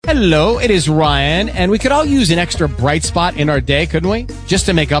Hello, it is Ryan, and we could all use an extra bright spot in our day, couldn't we? Just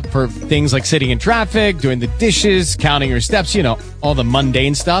to make up for things like sitting in traffic, doing the dishes, counting your steps, you know, all the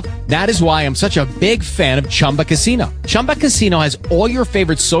mundane stuff. That is why I'm such a big fan of Chumba Casino. Chumba Casino has all your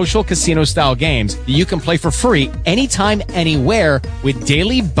favorite social casino-style games that you can play for free anytime, anywhere with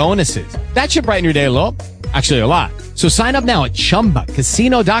daily bonuses. That should brighten your day a little. Actually, a lot. So sign up now at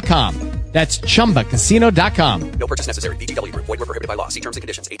ChumbaCasino.com. That's ChumbaCasino.com. No purchase necessary. VGW Group. Void where prohibited by law. See terms and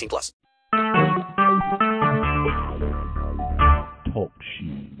conditions. 18+. Talk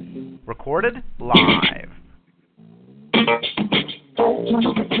show. Recorded live.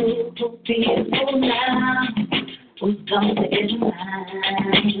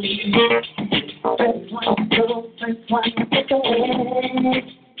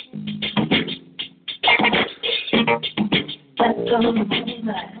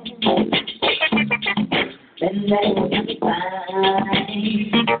 Then that will be fine.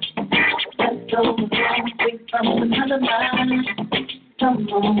 That's all from another mind. Come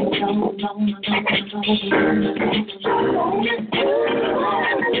on, come on, come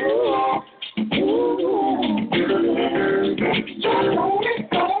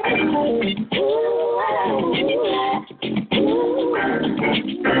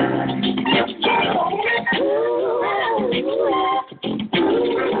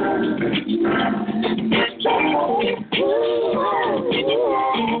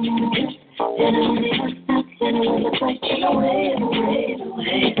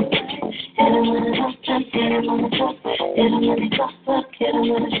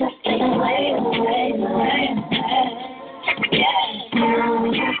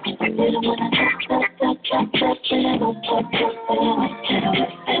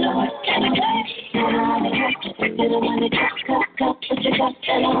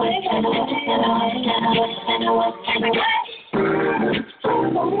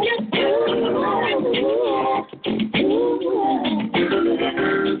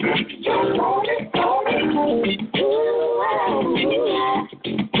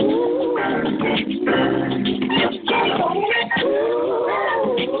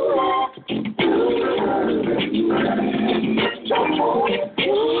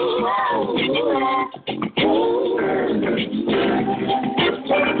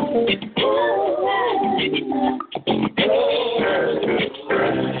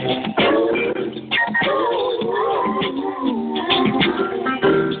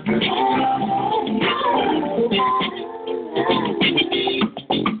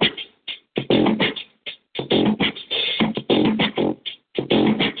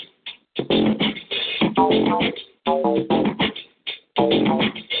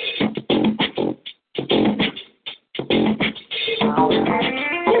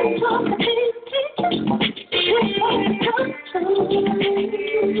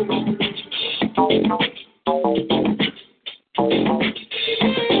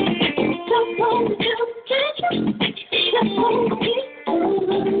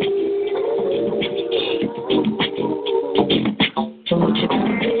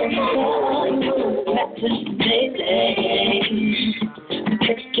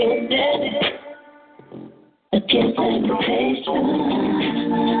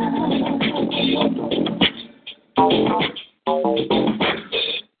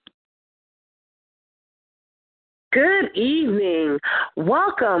Good evening.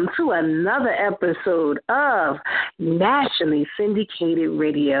 Welcome to another episode of Nationally Syndicated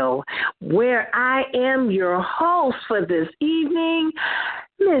Radio, where I am your host for this evening,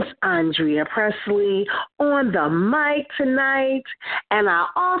 Miss Andrea Presley, on the mic tonight. And I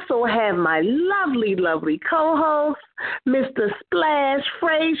also have my lovely, lovely co-host, Mr. Splash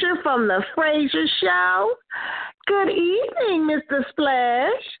Frazier from The Frazier Show. Good evening, Mr.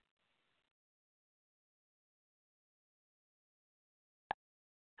 Splash.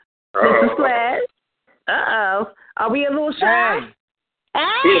 Mr. Splash. Uh-oh. Are we a little shy? Hey.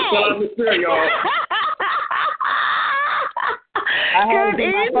 y'all. Good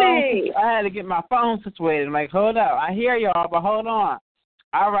evening. I had to get my phone situated. I'm like, hold up. I hear y'all, but hold on.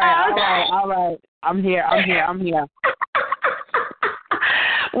 All right. I'm here.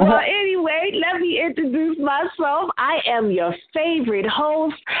 Well, anyway, let me introduce myself. I am your favorite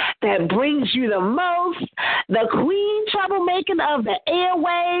host that brings you the most, the queen troublemaker of the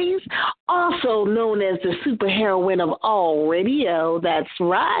airwaves, also known as the superheroine of all radio. That's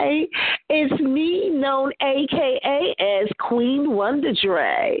right. It's me, known a.k.a. as Queen Wonder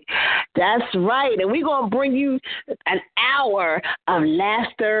Dre. That's right. And we're going to bring you an hour of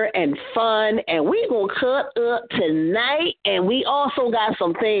laughter and fun, and we're going to cut up tonight, and we also got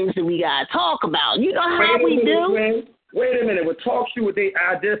some things that we got to talk about. You know how we do? Wait a minute. We'll talk to you with the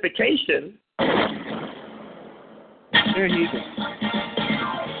identification. There you go.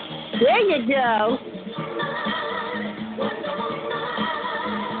 There you go.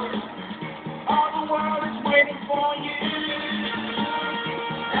 All the world is waiting for you.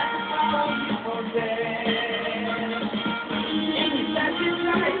 That's all you forget. In such a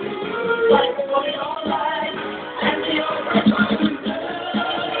night, like for your life, and the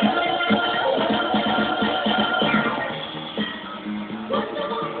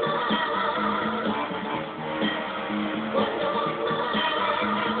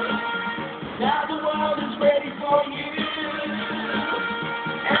now the world is ready for you,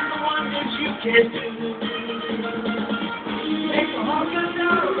 and the wonders you can do. Make a hunk of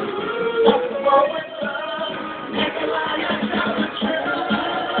love, stop the war with love, make a lion tell the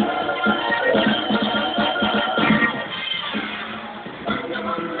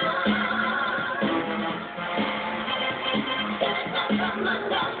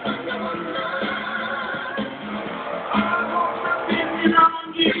depending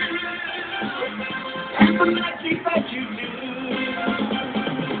on you, and the magic that you do.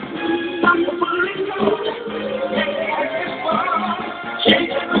 I'm the bullet gold, take the extra ball, change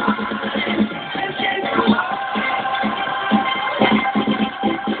your mind, and change your heart.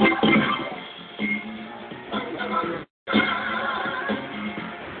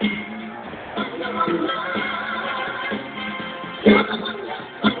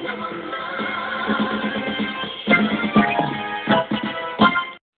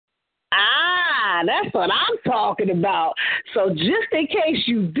 That's what I'm talking about. So just in case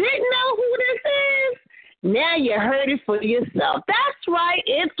you didn't know who this is, now you heard it for yourself. That's right.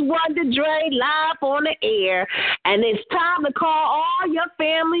 It's Wonder Dre live on the air. And it's time to call all your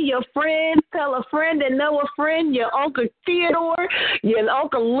family, your friends. Tell a friend that know a friend, your Uncle Theodore, your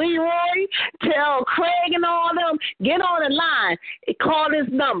Uncle Leroy. Tell Craig and all them. Get on the line. Call this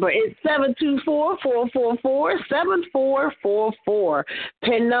number. It's 724-444-7444.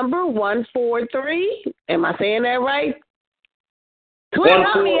 PIN number 143. Am I saying that right? Twin,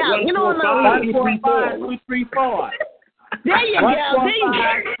 help me out. You don't know. 145-234. There you go. There you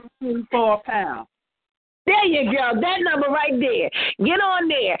go. 234 pounds. There you go. That number right there. Get on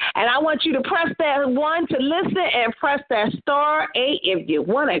there. And I want you to press that 1 to listen and press that *8 if you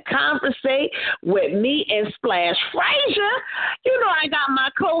want to conversate with me and Splash Frazier. You know I got my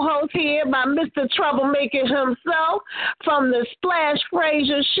co-host here, my Mr. Troublemaker himself from the Splash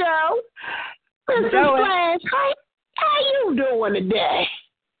Frazier Show. Mr. Splash, how you doing today?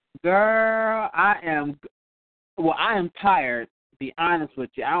 Girl, I am tired, to be honest with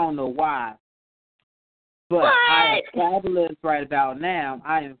you. I don't know why. But what? I am fabulous right about now.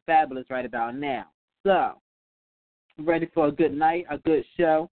 So, I'm ready for a good night, a good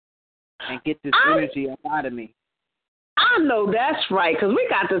show, and get this energy up out of me. I know that's right, because we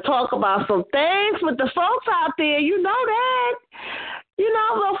got to talk about some things with the folks out there. You know that.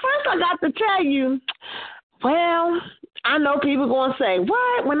 Well, first I got to tell you, well, I know people going to say,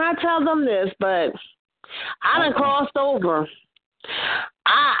 what, when I tell them this, but I done crossed over.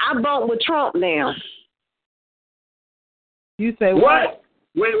 I vote with Trump now. You say what?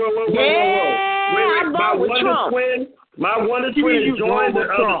 Wait. I vote with Trump. My Wonder Twin joined the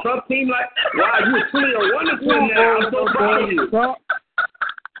Trump team. Like, wow, you truly a Wonder Twin now. I'm so proud of you.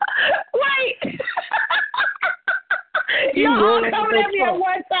 Wait. Y'all coming at me at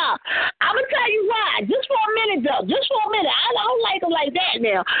one time. I'm going to tell you why. Just for a minute, though. Just for a minute. I don't like them like that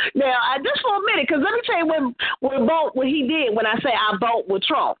now. Just for a minute, because let me tell you what he did when I say I vote with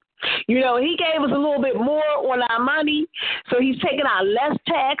Trump. He gave us a little bit more on our money, so he's taking out less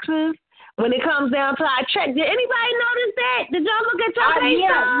taxes when it comes down to our check. Did anybody notice that? Did y'all look at your pay?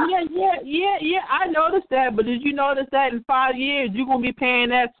 Yeah. I noticed that, but did you notice that in 5 years you're going to be paying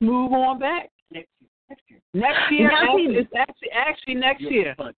that smooth on back? Next year, it's actually next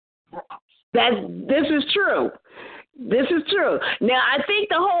year. This is true. Now, I think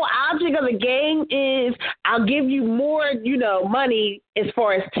the whole object of the game is I'll give you more, money as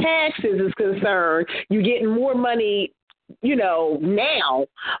far as taxes is concerned. You're getting more money, now.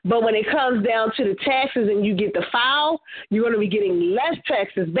 But when it comes down to the taxes and you get the file, you're going to be getting less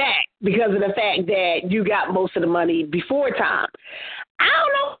taxes back because of the fact that you got most of the money before time. I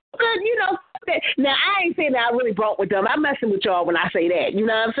don't know, now, I ain't saying that I really brought with them. I'm messing with y'all when I say that. You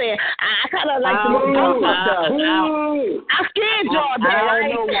know what I'm saying? I kind of like to look though. I scared y'all there. I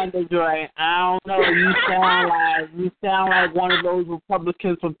don't know, Wonder Dre. I don't know. You sound like one of those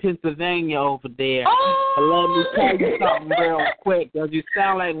Republicans from Pennsylvania over there. But let me tell you something real quick, because you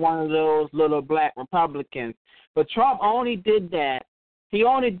sound like one of those little black Republicans. But Trump only did that. He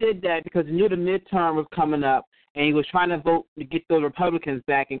only did that because he knew the midterm was coming up. and he was trying to vote to get those Republicans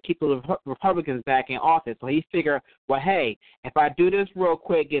back and keep those Republicans back in office. So he figured, well, hey, if I do this real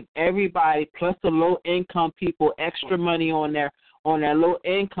quick, give everybody plus the low-income people extra money on their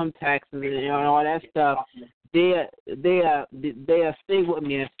low-income taxes and all that stuff, they'll stay with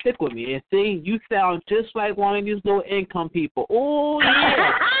me and stick with me. And see, you sound just like one of these low-income people. Oh,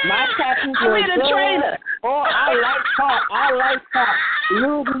 yeah. My taxes are good. Oh, I like talk.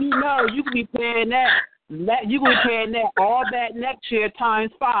 You can be paying that. You can be paying that all that next year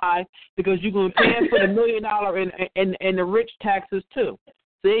times 5 because you're going to be paying for the $1 million in the rich taxes, too.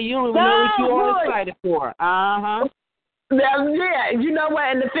 See, you don't even know what you're all excited for. Uh-huh. Yeah, you know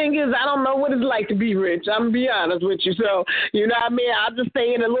what? And the thing is, I don't know what it's like to be rich. I'm going to be honest with you. So, you know what I mean? I'll just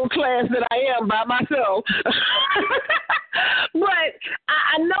stay in a little class that I am by myself. But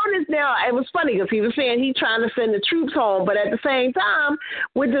I noticed now, it was funny because he was saying he's trying to send the troops home. But at the same time,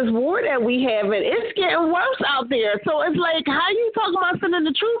 with this war that we have, it's getting worse out there. So it's like, how you talking about sending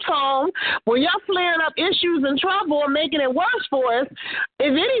the troops home when y'all flaring up issues and trouble and making it worse for us?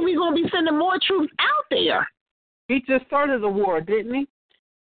 If any, we're going to be sending more troops out there. He just started the war, didn't he?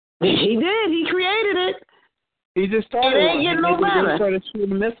 He did. He created it. He just started it. It ain't getting no better. He started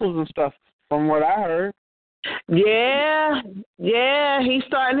shooting missiles and stuff, from what I heard. Yeah, he's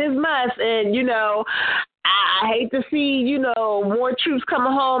starting his mess. And, you know, I hate to see, you know, more troops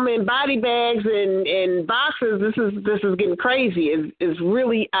coming home in body bags and boxes. This is getting crazy. It's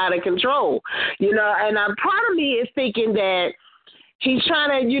really out of control, you know. And part of me is thinking that he's trying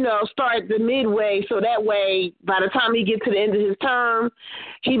to, you know, start the midway so that way by the time he gets to the end of his term,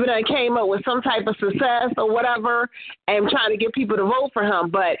 he came up with some type of success or whatever and trying to get people to vote for him.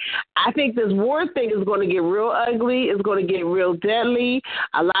 But I think this war thing is going to get real ugly. It's going to get real deadly.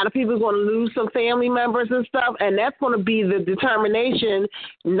 A lot of people are going to lose some family members and stuff, and that's going to be the determination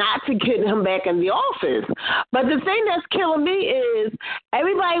not to get him back in the office. But the thing that's killing me is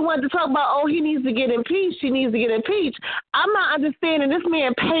everybody wanted to talk about, oh, he needs to get impeached. He needs to get impeached. I'm not understanding this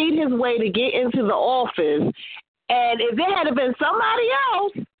man paid his way to get into the office. And if it had been somebody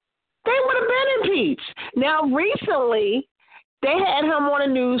else, they would have been impeached. Now, recently, they had him on the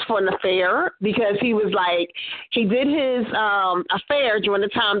news for an affair because he was like, he did his affair during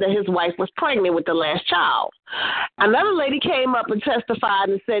the time that his wife was pregnant with the last child. Another lady came up and testified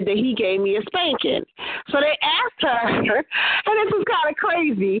and said that he gave me a spanking. So they asked her, and this is kind of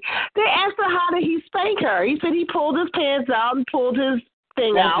crazy, they asked her how did he spank her. He said he pulled his pants out and pulled his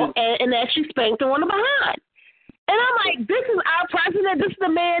thing out and actually spanked her on the behind. And I'm like, this is our president. This is the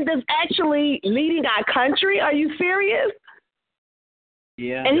man that's actually leading our country. Are you serious?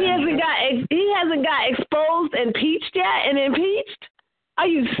 Yeah. And he hasn't got exposed, impeached yet, and impeached. Are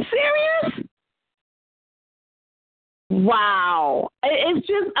you serious? Wow. It's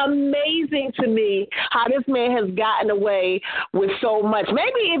just amazing to me how this man has gotten away with so much.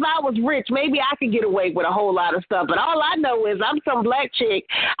 Maybe if I was rich, maybe I could get away with a whole lot of stuff. But all I know is I'm some black chick.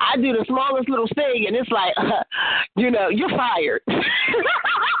 I do the smallest little thing, and it's like, you know, you're fired.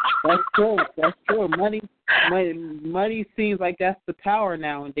 That's true. That's true. Money seems like that's the power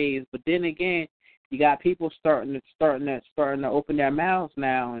nowadays. But then again, you got people starting to open their mouths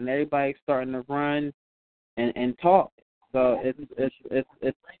now, and everybody's starting to run and talk. So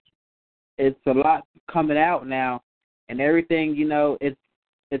it's a lot coming out now, and everything, you know, it's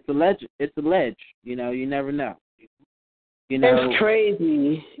alleged. You know, you never know. You know, it's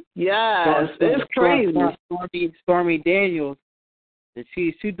crazy. Yes, it's crazy. Stormy Daniels,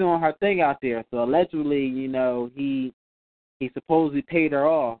 she's doing her thing out there. So allegedly, you know, he supposedly paid her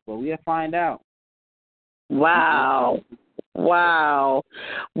off, but we'll find out. Wow. Well,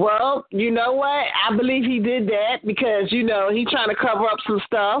 you know what? I believe he did that because, you know, he's trying to cover up some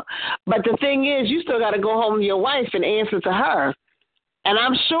stuff. But the thing is, you still got to go home to your wife and answer to her. And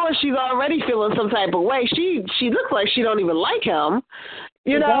I'm sure she's already feeling some type of way. She looks like she don't even like him,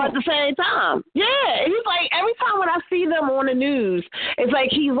 you know, at the same time. Yeah, it's like every time when I see them on the news, it's like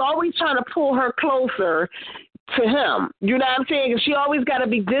he's always trying to pull her closer to him. You know what I'm saying? 'Cause she always got to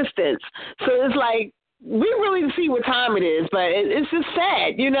be distanced. So it's like, we really see what time it is, but it's just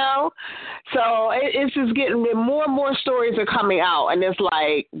sad, you know? So it's just getting more and more stories are coming out, and it's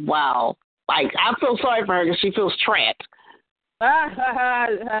like, wow. Like, I feel sorry for her because she feels trapped.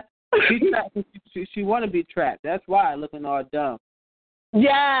 She want to be trapped. That's why, looking all dumb.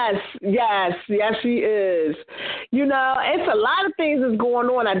 Yes, she is. You know, it's a lot of things that's going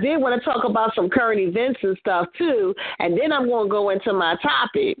on. I did want to talk about some current events and stuff, too, and then I'm going to go into my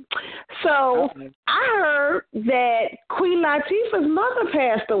topic. So I heard that Queen Latifah's mother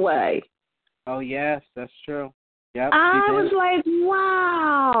passed away. Oh, yes, that's true. Yep, I was like,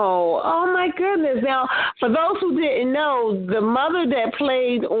 wow. Oh, my goodness. Now, for those who didn't know, the mother that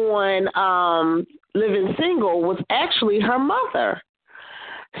played on Living Single was actually her mother.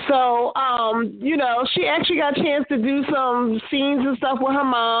 So, she actually got a chance to do some scenes and stuff with her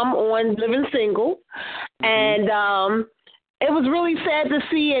mom on Living Single. And it was really sad to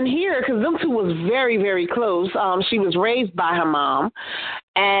see and hear because them two was very, very close. She was raised by her mom,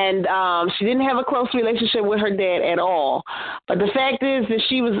 and she didn't have a close relationship with her dad at all. But the fact is that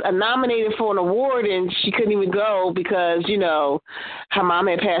she was nominated for an award, and she couldn't even go because, her mom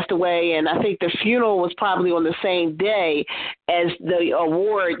had passed away, and I think the funeral was probably on the same day as the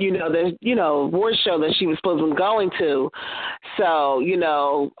award, award show that she was supposed to be going to. So,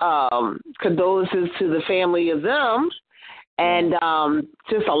 condolences to the family of them. And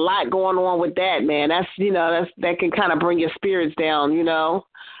just a lot going on with that, man. That's that can kind of bring your spirits down,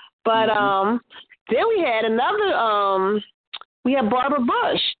 But then we had we had Barbara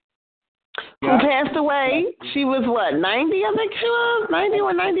Bush, who passed away. She was what, 90? I think she was 90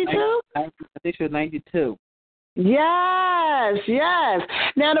 or 92. I think she was 92. Yes.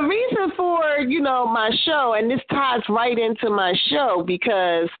 Now, the reason for, my show, and this ties right into my show,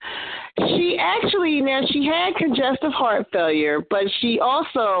 because she had congestive heart failure, but she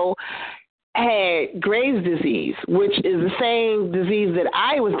also had Graves' disease, which is the same disease that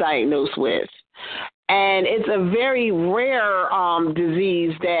I was diagnosed with. And it's a very rare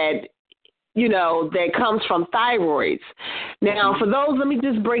disease that comes from thyroids. Now, for those, let me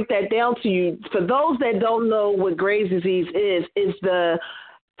just break that down to you. For those that don't know what Graves' disease is the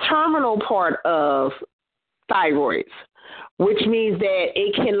terminal part of thyroids, which means that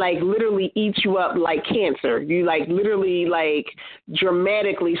it can literally eat you up like cancer. You literally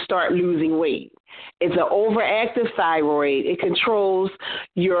dramatically start losing weight. It's an overactive thyroid. It controls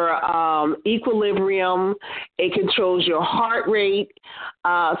your equilibrium. It controls your heart rate.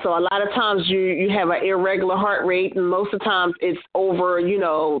 So a lot of times you have an irregular heart rate, and most of the times it's over,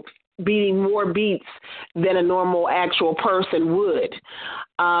 beating more beats than a normal actual person would.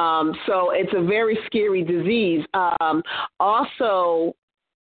 So it's a very scary disease. Also,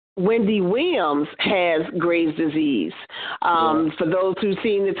 Wendy Williams has Graves' disease. For those who've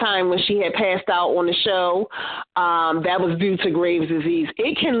seen the time when she had passed out on the show, that was due to Graves' disease.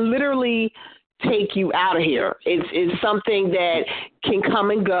 It can literally take you out of here. It's something that can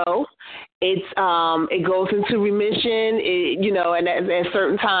come and go. It goes into remission, and at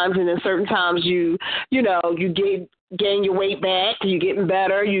certain times, and then certain times you gain your weight back, you're getting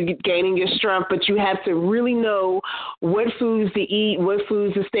better, you're gaining your strength, but you have to really know what foods to eat, what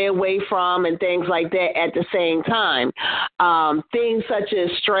foods to stay away from, and things like that at the same time. Things such as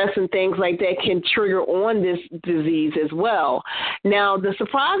stress and things like that can trigger on this disease as well. Now, the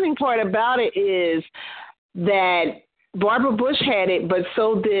surprising part about it is that Barbara Bush had it, but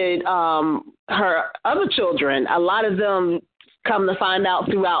so did her other children. A lot of them, come to find out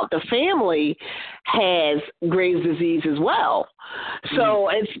throughout the family, has Graves' disease as well. So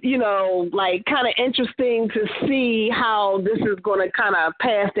it's, kind of interesting to see how this is going to kind of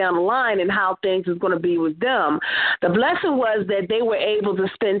pass down the line and how things is going to be with them. The blessing was that they were able to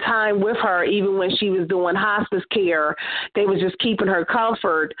spend time with her even when she was doing hospice care. They was just keeping her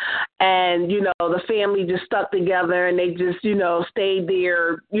comfort. And, the family just stuck together and they just, stayed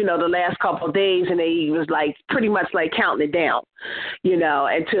there, the last couple of days, and they was pretty much counting it down,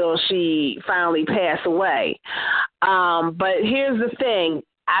 until she finally passed away. But here's the thing.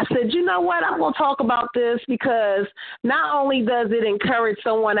 I said, you know what, I'm going to talk about this because not only does it encourage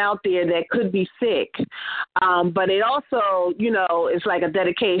someone out there that could be sick, but it also, is like a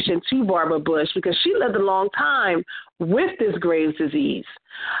dedication to Barbara Bush because she lived a long time with this Graves' disease.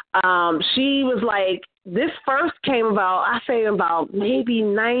 She was this first came about, I say about maybe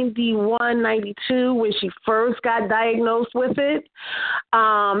 91, 92 when she first got diagnosed with it.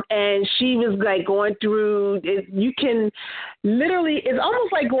 And she was going through it. You can literally, it's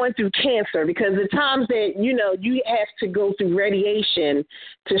almost like going through cancer because the times that, you have to go through radiation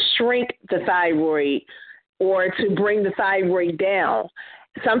to shrink the thyroid or to bring the thyroid down.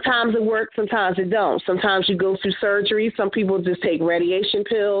 Sometimes it works, sometimes it don't. Sometimes you go through surgery. Some people just take radiation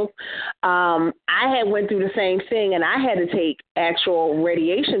pills. I had went through the same thing, and I had to take actual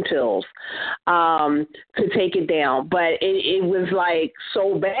radiation pills to take it down. But it was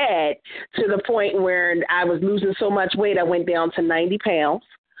so bad to the point where I was losing so much weight. I went down to 90 pounds.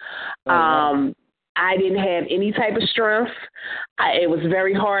 I didn't have any type of strength. It was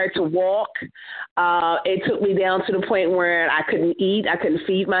very hard to walk. It took me down to the point where I couldn't eat. I couldn't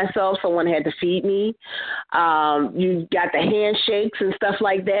feed myself. Someone had to feed me. You got the handshakes and stuff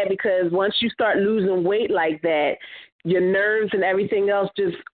like that, because once you start losing weight like that, your nerves and everything else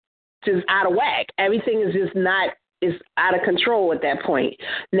just out of whack. Everything is just is out of control at that point.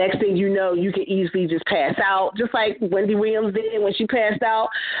 Next thing you know, you can easily just pass out, just like Wendy Williams did when she passed out.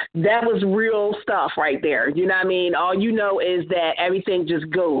 That was real stuff right there. You know what I mean? All you know is that everything just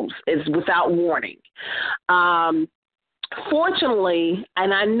goes. It's without warning. Fortunately,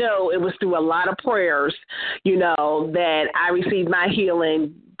 and I know it was through a lot of prayers, that I received my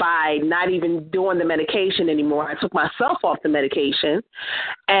healing by not even doing the medication anymore. I took myself off the medication.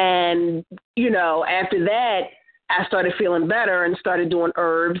 And, after that, I started feeling better and started doing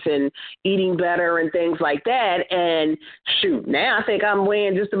herbs and eating better and things like that. And shoot, now I think I'm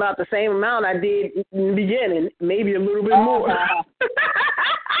weighing just about the same amount I did in the beginning, maybe a little bit more. That's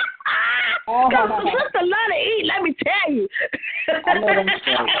a lot to eat, let me tell you. I know them.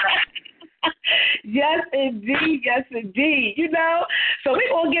 Yes, indeed. Yes, indeed. So we're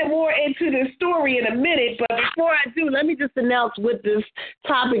going to get more into the story in a minute. But before I do, let me just announce what this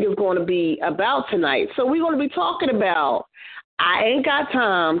topic is going to be about tonight. So we're going to be talking about I ain't got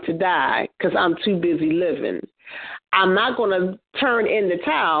time to die because I'm too busy living. I'm not going to turn in the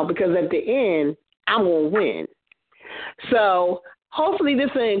towel because at the end, I'm going to win. So hopefully this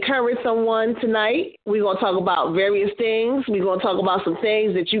will encourage someone tonight. We're going to talk about various things. We're going to talk about some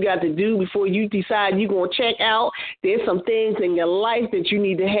things that you got to do before you decide you're going to check out. There's some things in your life that you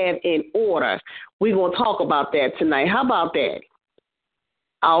need to have in order. We're going to talk about that tonight. How about that?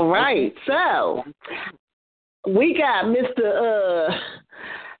 All right. So we got Mr.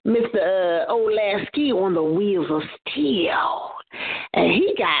 Olasky on the wheels of steel. And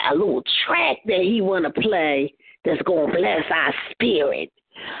he got a little track that he want to play that's going to bless our spirit.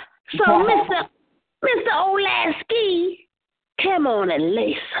 So, Mr. Olasky, come on and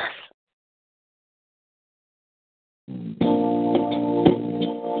lace us.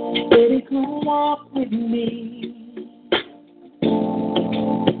 Baby, come walk with me,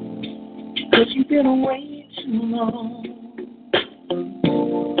 'cause you've been away too long.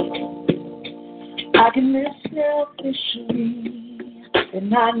 I can live selfishly,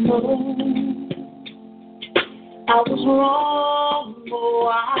 and I know I was wrong, oh,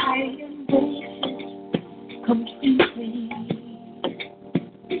 I embrace it completely.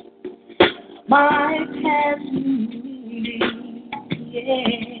 My past me, yeah.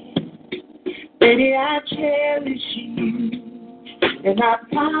 Baby, I cherish you, and I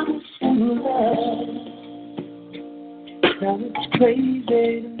promise to love. Now it's crazy to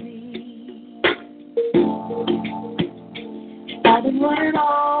me. I've been running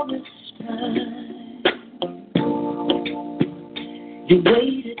all this time. You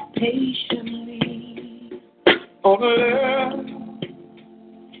waited patiently on love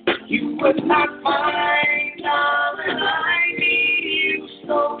you would not find, darling. I need you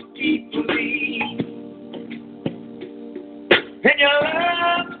so deeply, and your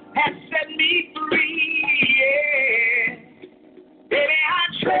love has set me free. Yeah, baby, I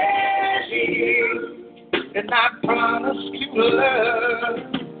treasure you, and I promise to love.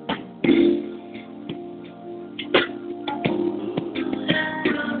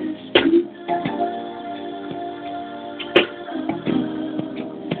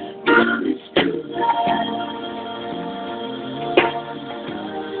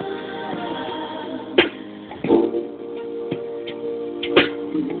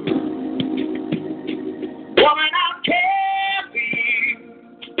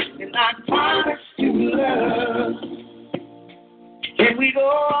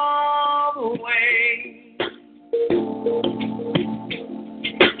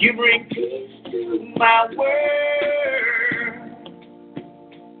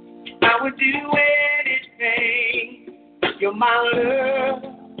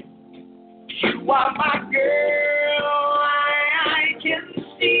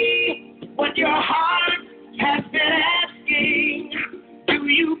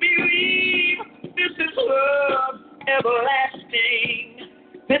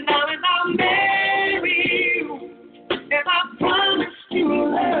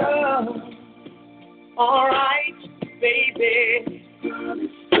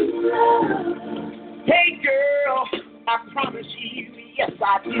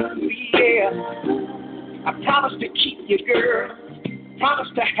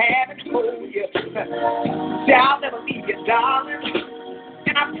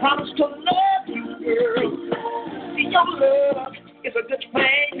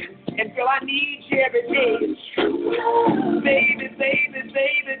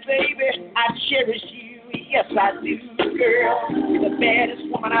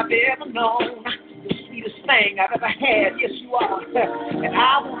 woman I've ever known. The sweetest thing I've ever had, yes you are. And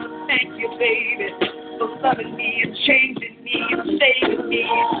I want to thank you, baby, for loving me and changing me and saving me.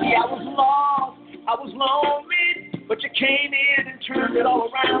 See, I was lost, I was lonely, but you came in and turned it all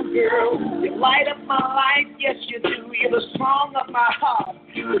around, girl. You light up my life, yes you do. You're the song of my heart,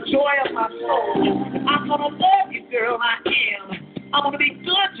 the joy of my soul. I'm gonna love you, girl, I am. I'm gonna be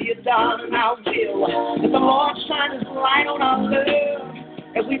good to you, darling, I will. Let the Lord shine His light on our love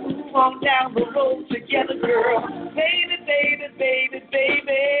as we move on down the road together, girl. Baby, baby, baby,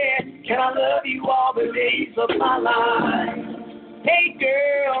 baby, can I love you all the days of my life? Hey,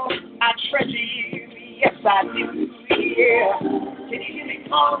 girl, I treasure you, yes I do, yeah. Can you hear me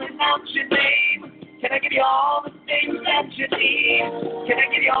calling out your name? Can I give you all the things that you need? Can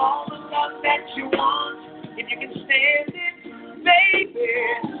I give you all the love that you want? If you can stand it, baby,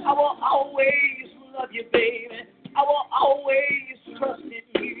 I will always love you, baby. I will always trust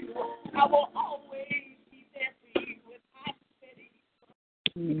in you. I will always be there for you when I'm ready.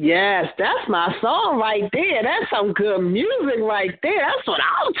 Yes, that's my song right there. That's some good music right there. That's what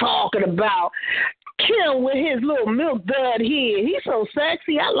I'm talking about. Kim with his little milk dud head. He's so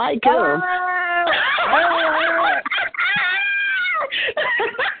sexy. I like him.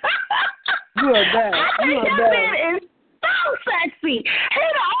 You are bad. You are bad. So sexy. He's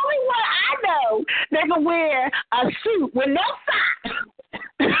the only one I know that can wear a suit with no socks.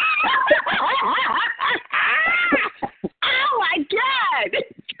 Oh my God.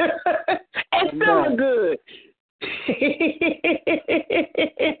 It's feeling good.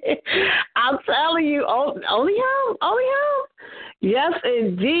 I'm telling you, only him. Yes,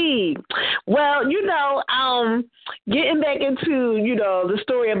 indeed. Well, getting back into, the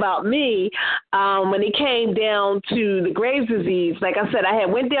story about me, when it came down to the Graves' disease, like I said, I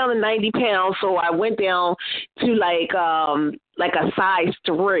had went down to 90 pounds, so I went down to like a size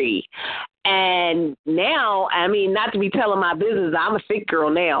 3. And now, not to be telling my business, I'm a thick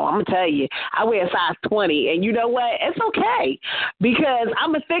girl now. I'm going to tell you, I wear a size 20. And you know what? It's okay because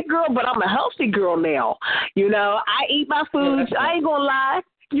I'm a thick girl, but I'm a healthy girl now. I eat my foods. I ain't going to lie.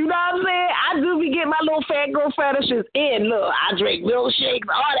 You know what I'm saying? I do be getting my little fat girl fetishes in. Look, I drink milkshakes,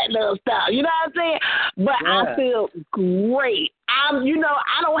 all that little stuff. You know what I'm saying? But I feel great. I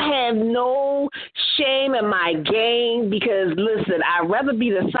don't have no shame in my game because, listen, I'd rather be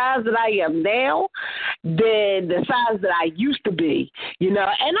the size that I am now than the size that I used to be, and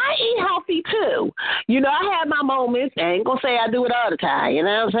I eat healthy, too. I have my moments. I ain't going to say I do it all the time, you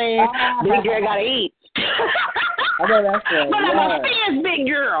know what I'm saying? Big girl got to eat. I know that's right. But I'm a fierce big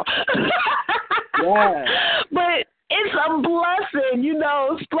girl. But it's a blessing,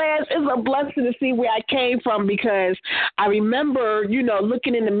 Splash, it's a blessing to see where I came from because I remember,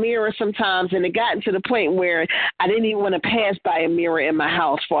 looking in the mirror sometimes and it gotten to the point where I didn't even want to pass by a mirror in my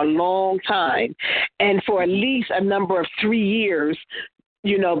house for a long time. And for at least a number of 3 years,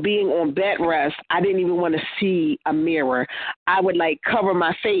 being on bed rest, I didn't even want to see a mirror. I would cover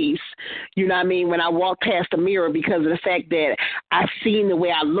my face, when I walk past the mirror because of the fact that I've seen the way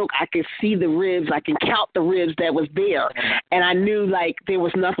I look. I could see the ribs. I can count the ribs that was there. And I knew there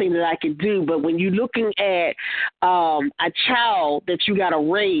was nothing that I could do. But when you're looking at a child that you got to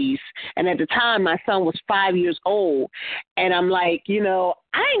raise, and at the time my son was 5 years old, and I'm like, I ain't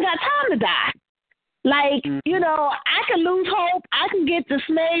got time to die. I can lose hope. I can get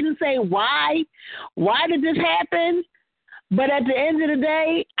dismayed and say, why? Why did this happen? But at the end of the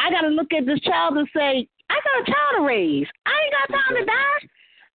day, I got to look at this child and say, I got a child to raise. I ain't got time to die.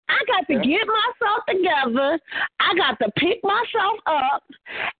 I got to get myself together. I got to pick myself up,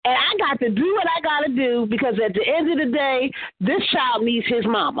 and I got to do what I got to do because at the end of the day, this child needs his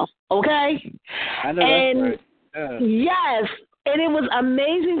mama, okay? I know that's right. Yes. And it was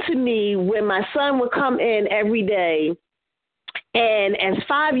amazing to me when my son would come in every day, and as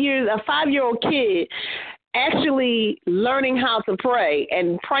a 5-year-old kid, actually learning how to pray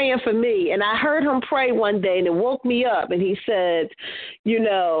and praying for me. And I heard him pray one day, and it woke me up. And he said,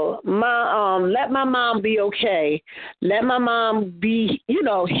 let my mom be okay. Let my mom be,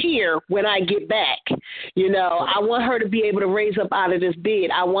 here when I get back. I want her to be able to raise up out of this bed.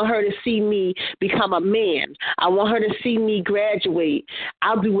 I want her to see me become a man. I want her to see me graduate.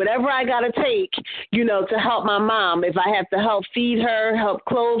 I'll do whatever I got to take, to help my mom. If I have to help feed her, help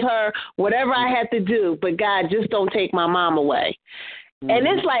clothe her, whatever I have to do. But God, just don't take my mom away. And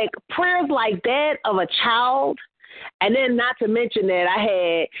it's prayers like that of a child And then not to mention that I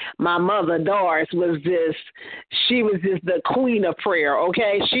had my mother, Doris, she was just the queen of prayer,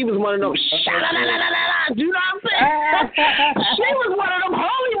 okay? She was one of those, sha-la-la-la-la-la, you know what I'm saying? She was one of them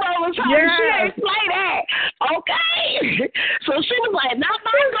holy rollers, honey. Yeah. She ain't play that, okay? So she was like, not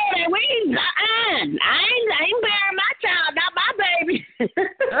my daughter, I ain't bearing my child, not my baby.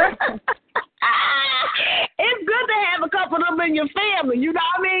 It's good to have a couple of them in your family, you know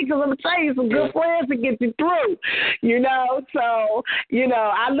what I mean? Because I'm going to tell you, some good friends to get you through, you know? So, you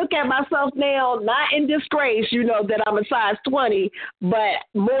know, I look at myself now, not in disgrace, you know, that I'm a size 20, but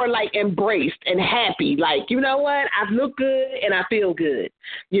more like embraced and happy. Like, you know what? I look good and I feel good,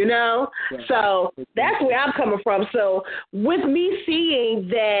 you know? Yeah. So that's where I'm coming from. So with me seeing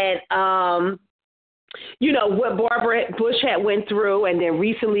that, you know, what Barbara Bush had went through, and then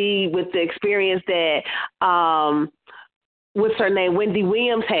recently with the experience that what's her name, Wendy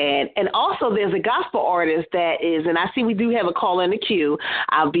Williams had. And also there's a gospel artist that is, and I see we do have a call in the queue.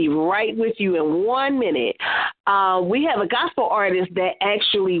 I'll be right with you in 1 minute. We have a gospel artist that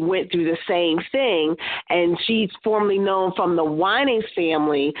actually went through the same thing, and she's formerly known from the Winans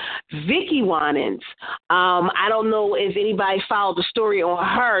family, Vicki Winans. I don't know if anybody followed the story on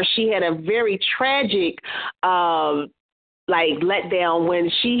her. She had a very tragic let down when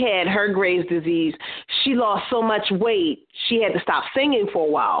she had her Graves' disease. She lost so much weight, she had to stop singing for a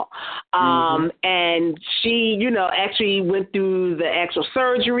while. And she, you know, actually went through the actual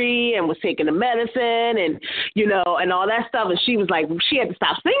surgery and was taking the medicine and, you know, and all that stuff. And she was like, she had to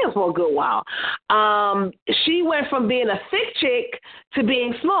stop singing for a good while. She went from being a thick chick to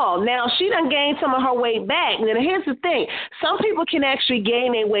being small. Now, she done gained some of her weight back. Now, here's the thing. Some people can actually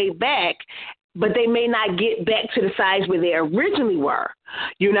gain their weight back, but they may not get back to the size where they originally were.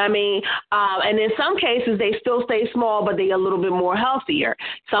 You know what I mean? And in some cases, they still stay small, but they're a little bit more healthier.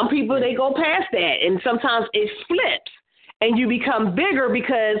 Some people, they go past that, and sometimes it flips. And you become bigger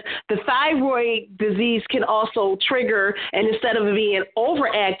because the thyroid disease can also trigger, and instead of it being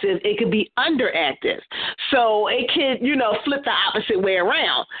overactive, it could be underactive. So it can, you know, flip the opposite way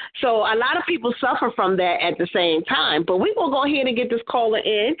around. So a lot of people suffer from that at the same time. But we're going to go ahead and get this caller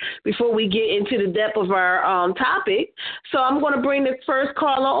in before we get into the depth of our topic. So I'm going to bring the first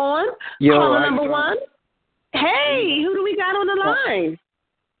caller on. Caller number one. Hey, who do we got on the line?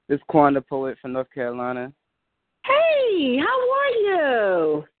 It's Quan, the poet from North Carolina. Hey, how are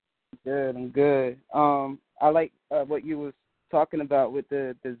you? Good, I'm good. I like what you was talking about with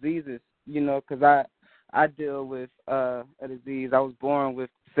the diseases, you know, because I deal with a disease. I was born with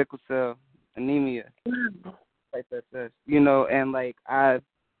sickle cell anemia, like that, you know, and like I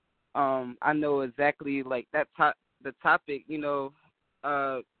know exactly like the topic, you know,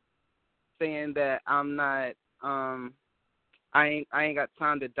 saying that I'm not, I ain't got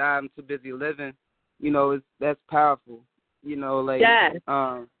time to die. I'm too busy living. You know, that's powerful. You know, like,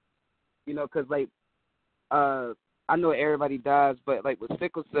 you know, because, like, I know everybody dies, but, like, with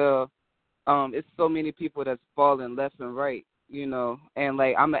sickle cell, it's so many people that's falling left and right, you know. And,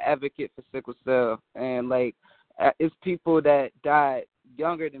 like, I'm an advocate for sickle cell. And, like, it's people that died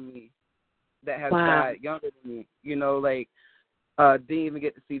younger than me, that have died younger than me, you know, like, didn't even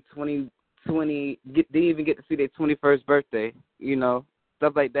get to see didn't even get to see their 21st birthday, you know,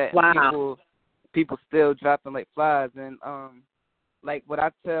 stuff like that. Wow. People still dropping like flies, and like what I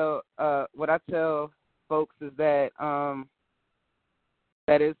tell folks is that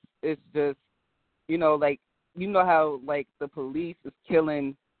that it's just, you know, like, you know how like the police is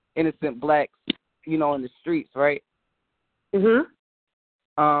killing innocent blacks, you know, in the streets, right?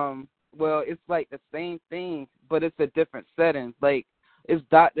 Well, it's like the same thing, but it's a different setting. Like, it's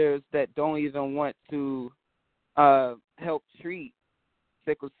doctors that don't even want to help treat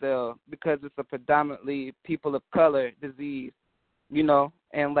sickle cell because it's a predominantly people of color disease, you know.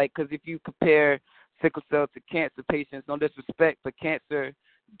 And like, because if you compare sickle cell to cancer patients, no disrespect, but cancer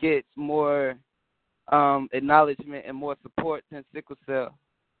gets more acknowledgement and more support than sickle cell,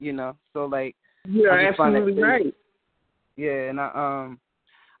 you know. So like, you're absolutely right. Yeah, and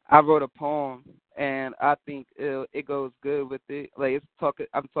I wrote a poem, and I think it goes good with it. Like,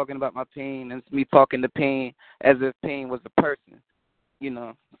 I'm talking about my pain, and it's me talking to pain as if pain was a person. You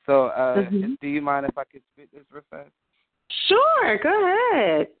know, so do you mind if I could spit this real fast? Sure, go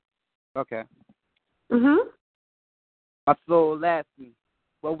ahead. Okay. My soul asked me,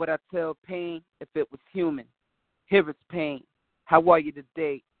 what would I tell pain if it was human? Here is pain. How are you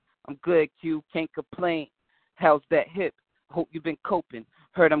today? I'm good, Q. Can't complain. How's that hip? Hope you've been coping.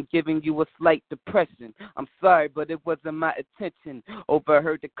 Heard I'm giving you a slight depression. I'm sorry, but it wasn't my intention.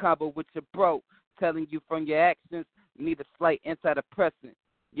 Overheard the combo with your bro, telling you from your actions you need a slight antidepressant.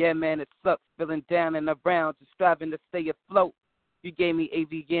 Yeah, man, it sucks feeling down and around, just striving to stay afloat. You gave me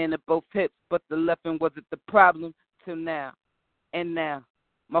AVN at both hips, but the left one wasn't the problem till now. And now,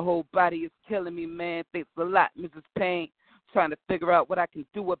 my whole body is killing me, man. Thanks a lot, Mrs. Payne. Trying to figure out what I can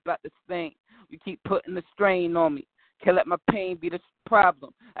do about this thing. You keep putting the strain on me. Can't let my pain be the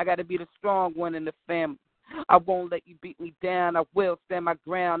problem. I got to be the strong one in the family. I won't let you beat me down. I will stand my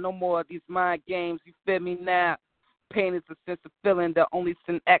ground. No more of these mind games. You feel me now? Pain is a sense of feeling that only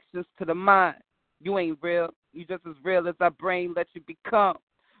send actions to the mind. You ain't real. You just as real as our brain lets you become.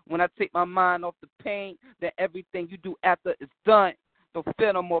 When I take my mind off the pain, then everything you do after is done. Don't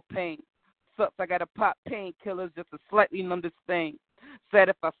feel no more pain. Sucks, I gotta pop painkillers just to slightly numb this thing. Said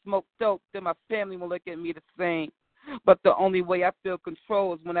if I smoke dope, then my family will look at me the same. But the only way I feel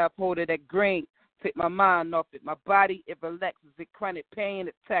control is when I hold it at green. Take my mind off it. My body, it relaxes it. Chronic pain,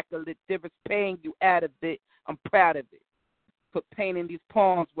 it tackles it. There is pain, you out of it. I'm proud of it. Put pain in these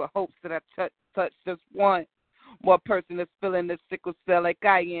poems with hopes that I touch just one more person that's feeling this sickle cell like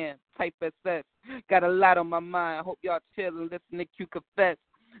I am. Type SS. Got a lot on my mind. I hope y'all chill and listen to Q confess.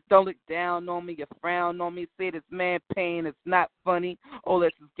 Don't look down on me or frown on me. Say this man pain is not funny. Oh,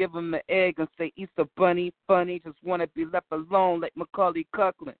 let's just give him an egg and say Easter bunny. Funny, just want to be left alone like Macaulay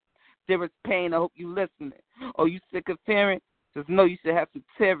Culkin. There is pain, I hope you listening. Oh, you sick of hearing? Just know you should have some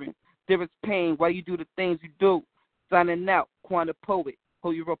tearing. There is pain, why you do the things you do. Signing out, Quanta Poet.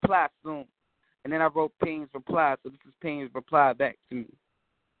 Hope you reply soon. And then I wrote Pain's reply, so this is Pain's reply back to me.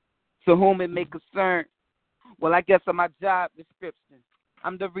 To whom it may concern, well, I guess on my job description,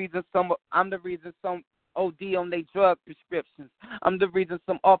 I'm the reason some OD on their drug prescriptions. I'm the reason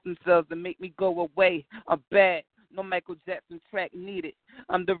some off themselves that make me go away. I'm bad. No Michael Jackson track needed.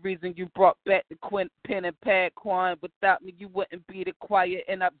 I'm the reason you brought back the pen and pad, Quan. Without me, you wouldn't be the quiet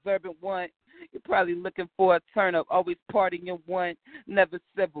and observant one. You're probably looking for a turn-up, always partying one, never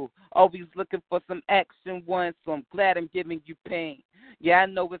civil, always looking for some action one, so I'm glad I'm giving you pain. Yeah, I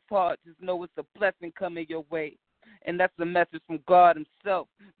know it's hard, just know it's a blessing coming your way. And that's a message from God himself,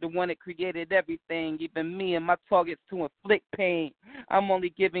 the one that created everything, even me and my targets to inflict pain. I'm only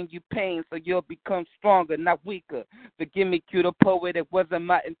giving you pain so you'll become stronger, not weaker. Forgive me, Q the poet, it wasn't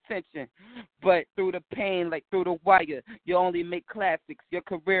my intention. But through the pain, like through the wire, you only make classics. Your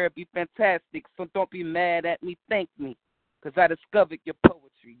career will be fantastic, so don't be mad at me, thank me. Because I discovered your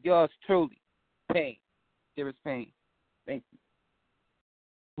poetry. Yours truly, Pain. There is pain. Thank you.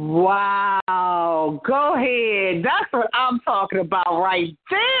 Wow. Go ahead. That's what I'm talking about right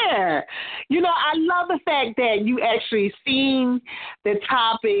there. You know, I love the fact that you actually seen the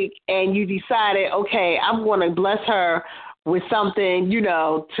topic and you decided, okay, I'm going to bless her with something, you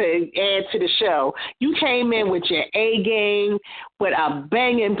know, to add to the show. You came in with your A game, with a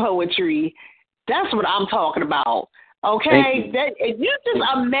banging poetry. That's what I'm talking about. Okay? You just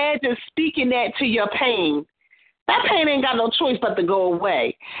imagine speaking that to your pain. That pain ain't got no choice but to go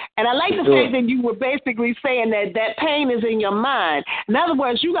away. And I like the fact that you were basically saying that that pain is in your mind. In other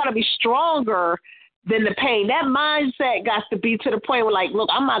words, you got to be stronger than the pain. That mindset got to be to the point where, like, look,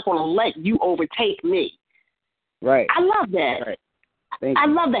 I'm not going to let you overtake me. Right. I love that. Right. I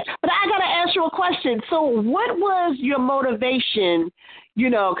love that. But I got to ask you a question. So what was your motivation, you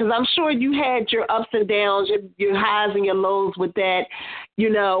know, because I'm sure you had your ups and downs, your highs and your lows with that.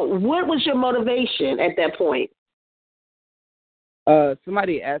 You know, what was your motivation at that point?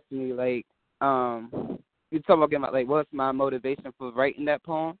 Somebody asked me, like, you talking about, like, what's my motivation for writing that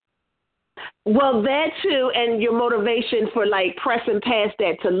poem? Well, that too, and your motivation for, like, pressing past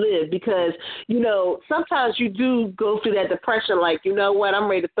that to live, because, you know, sometimes you do go through that depression, like, you know what, I'm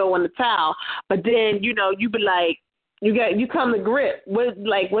ready to throw in the towel, but then, you know, you be like, you come to grip. What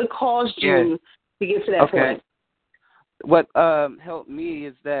caused you to get to that point? What helped me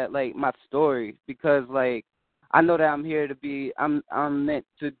is that, like, my story, because, like, I know that I'm here to be. I'm meant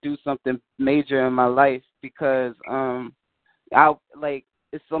to do something major in my life, because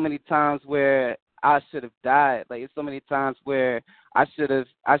it's so many times where I should have died. Like, it's so many times where I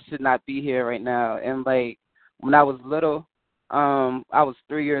should not be here right now. And, like, when I was little, I was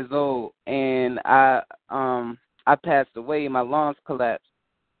 3 years old, and I passed away. My lungs collapsed.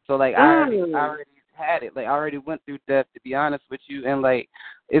 So, like, I already had it. Like, I already went through death, to be honest with you. And, like,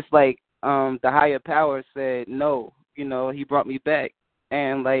 it's like, the higher power said no, you know, he brought me back.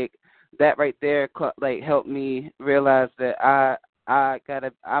 And, like, that right there, like, helped me realize that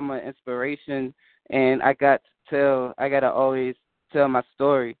I'm an inspiration, and I gotta always tell my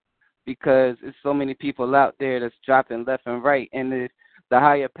story, because there's so many people out there that's dropping left and right. And if the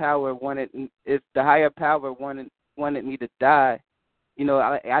higher power wanted me to die, you know,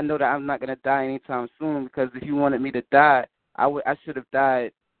 I know that I'm not gonna die anytime soon, because if you wanted me to die, I should have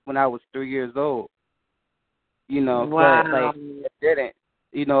died when I was 3 years old. Wow. But like it didn't.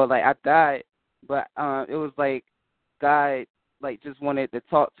 Like I died, but it was like God like just wanted to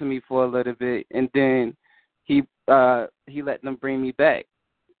talk to me for a little bit, and then he let them bring me back.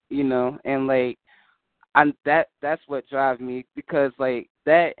 And like that's what drives me, because like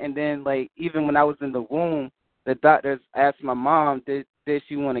that, and then like even when I was in the womb, the doctors asked my mom, did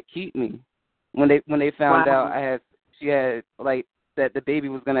she want to keep me? When they found out she had like that the baby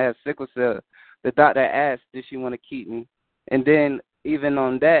was gonna have sickle cell, the doctor asked, did she want to keep me? And then even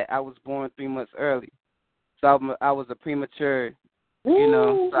on that, I was born 3 months early, so I was a premature,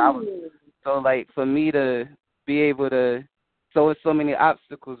 So like for me to be able to, so it's so many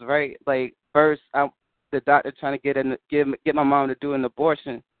obstacles, right? Like first, the doctor trying to get my mom to do an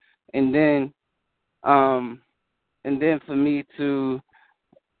abortion, and then for me to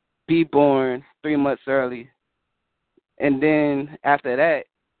be born 3 months early, and then after that,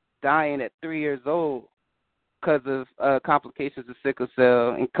 dying at 3 years old because of complications of sickle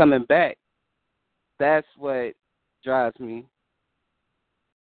cell and coming back. That's what drives me.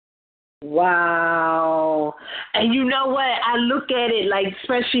 Wow. And you know what? I look at it like,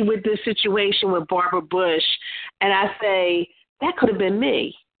 especially with this situation with Barbara Bush, and I say, that could have been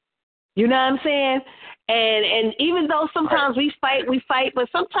me. You know what I'm saying? And even though sometimes we fight, but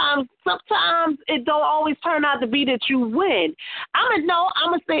sometimes it don't always turn out to be that you win. I'm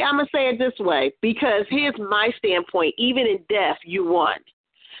gonna say it this way, because here's my standpoint. Even in death, you won,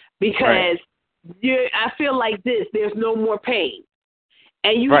 because I feel like this. There's no more pain.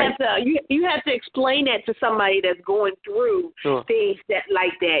 And you have to explain that to somebody that's going through things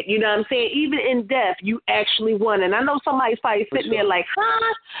like that. You know what I'm saying? Even in death, you actually won. And I know somebody's probably sitting there like,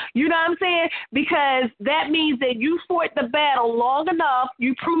 huh? You know what I'm saying? Because that means that you fought the battle long enough.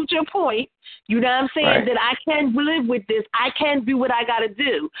 You proved your point. You know what I'm saying? That I can live with this. I can do what I got to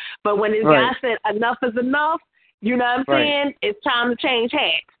do. But when this guy said enough is enough, you know what I'm saying? It's time to change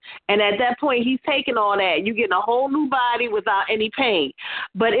hats. And at that point, he's taking all that. You're getting a whole new body without any pain.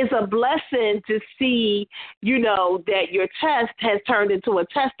 But it's a blessing to see, that your test has turned into a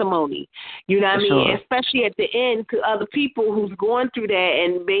testimony. You know what I mean? Especially at the end, to other people who's going through that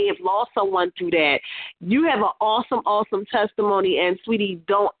and may have lost someone through that. You have an awesome, awesome testimony. And, sweetie,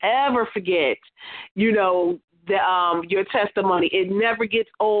 don't ever forget, your testimony. It never gets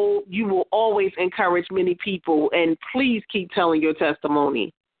old. You will always encourage many people, and please keep telling your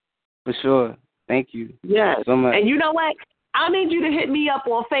testimony. For sure. Thank you. Yes. So much. And you know what? I need you to hit me up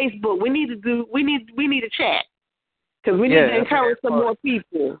on Facebook. We need to chat, because we need to encourage some more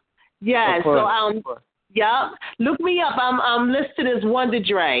people. Yes. So look me up. I'm listed as Wonder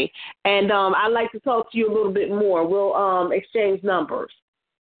Dre, and I'd like to talk to you a little bit more. We'll exchange numbers.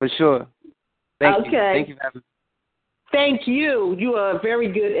 For sure. Thank you. Thank you for having me. Thank you. You are a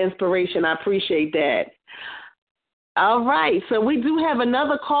very good inspiration. I appreciate that. All right. So we do have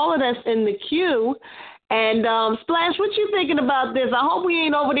another caller that's in the queue. And, Splash, what you thinking about this? I hope we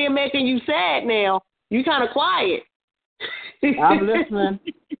ain't over there making you sad now. You kind of quiet. I'm listening.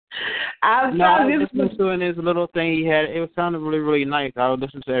 I was listening to his little thing he had. It sounded really, really nice. I would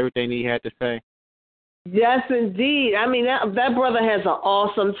listen to everything he had to say. Yes, indeed. I mean, that brother has an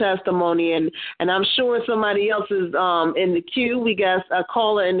awesome testimony, and I'm sure somebody else is in the queue. We got a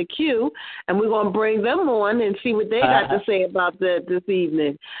caller in the queue, and we're going to bring them on and see what they got to say about this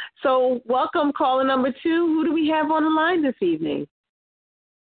evening. So welcome, caller number 2. Who do we have on the line this evening?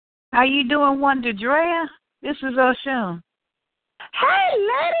 How you doing, Wonder Drea? This is Oshun. Hey,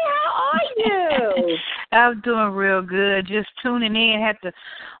 lady, how are you? I'm doing real good. Just tuning in. Had to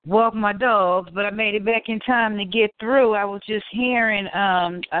walk my dogs, but I made it back in time to get through. I was just hearing,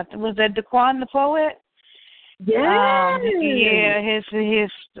 was that Daquan the poet? Yeah. His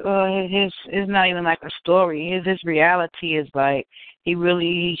is not even like a story. His reality is like he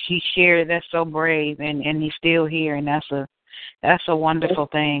shared it. That's so brave, and he's still here, and that's a wonderful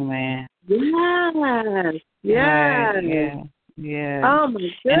thing, man. Yes. Yeah. Oh my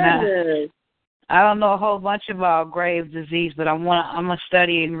goodness. I don't know a whole bunch about Graves' disease, but I'm gonna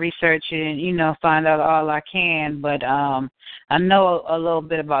study and research it and find out all I can. But I know a little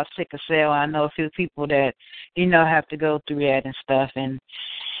bit about sickle cell. I know a few people that have to go through that and stuff. And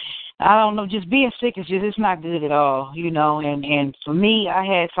I don't know, just being sick is it's not good at all, And for me, I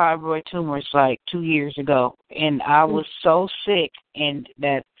had fibroid tumors like 2 years ago, and I was so sick and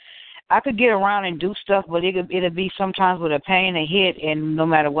that I could get around and do stuff, but it'll be sometimes with a pain, a hit, and no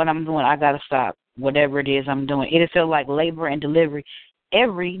matter what I'm doing, I got to stop whatever it is I'm doing. It'll feel like labor and delivery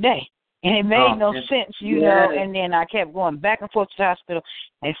every day. And it made no sense, you know, and then I kept going back and forth to the hospital.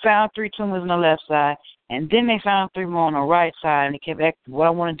 They found 3 tumors on the left side, and then they found 3 more on the right side, and they kept asking what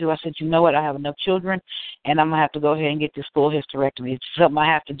I want to do. I said, you know what, I have enough children, and I'm going to have to go ahead and get this full hysterectomy. It's something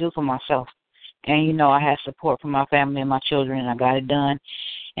I have to do for myself. And, you know, I had support from my family and my children, and I got it done.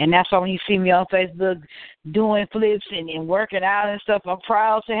 And that's why when you see me on Facebook doing flips and working out and stuff, I'm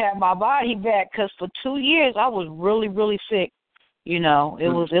proud to have my body back, because for 2 years I was really, really sick. You know, it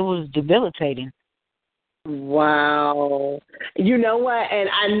was debilitating. Wow. You know what? And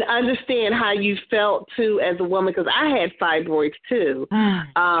I understand how you felt, too, as a woman, because I had fibroids, too. That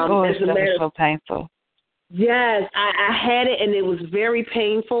was so painful. Yes, I had it, and it was very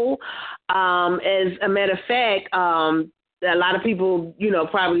painful. As a matter of fact, a lot of people, you know,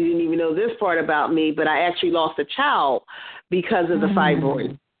 probably didn't even know this part about me, but I actually lost a child because of the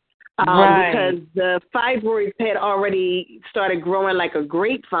fibroids. Because the fibroids had already started growing like a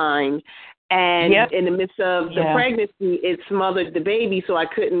grapevine, and in the midst of the pregnancy, it smothered the baby, so I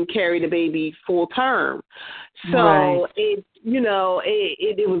couldn't carry the baby full term. So it, you know,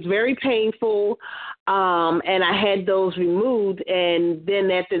 it was very painful, and I had those removed. And then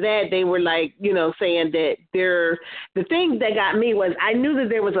after that, they were like, you know, saying that the thing that got me was I knew that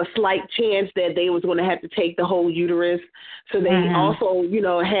there was a slight chance that they was going to have to take the whole uterus. So they also, you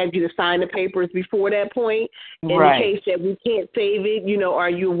know, had you to sign the papers before that point in the case that we can't save it. You know, are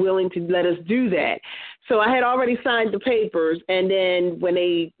you willing to let us do that? So I had already signed the papers, and then when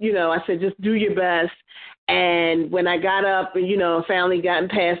they, you know, I said, just do your best. And when I got up and, you know, finally gotten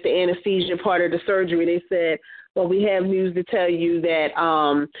past the anesthesia part of the surgery, they said, well, we have news to tell you that,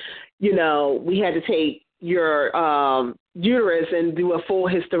 you know, we had to take your uterus and do a full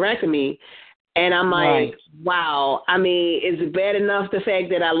hysterectomy. And I'm like, wow. I mean, is it bad enough the fact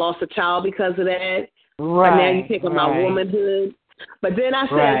that I lost a child because of that? But now you're taking my womanhood. But then I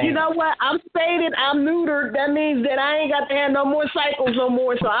said, you know what? I'm spaded. I'm neutered. That means that I ain't got to have no more cycles no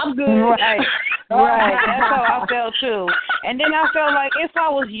more, so I'm good. Right. That's how I felt, too. And then I felt like if I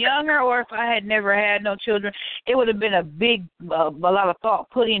was younger or if I had never had no children, it would have been a lot of thought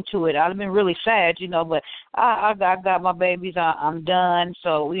put into it. I'd have been really sad, you know, but I got my babies. I'm done.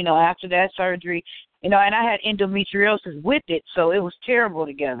 So, you know, after that surgery, you know, and I had endometriosis with it, so it was terrible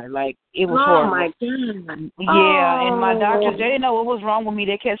together. Like, it was horrible. Oh, my God. Yeah, and my doctors, they didn't know what was wrong with me.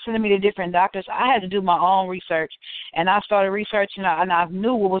 They kept sending me to different doctors. I had to do my own research, and I started researching, and I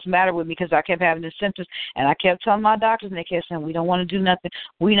knew what was the matter with me because I kept having the symptoms, and I kept telling my doctors, and they kept saying, we don't want to do nothing.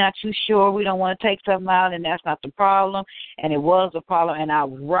 We're not too sure. We don't want to take something out, and that's not the problem. And it was a problem, and I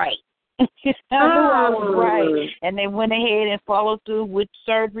was right. I knew I was right, and they went ahead and followed through with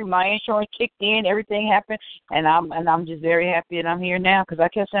surgery. My insurance kicked in, everything happened, and I'm just very happy that I'm here now because I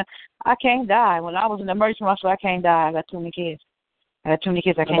kept saying I can't die. When I was in the emergency room, I said I can't die. I got too many kids. I can't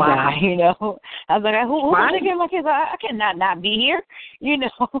die. You know, I was like, who can take care of my kids? I cannot not be here. You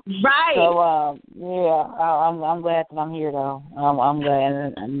know, right? So I'm glad that I'm here though. I'm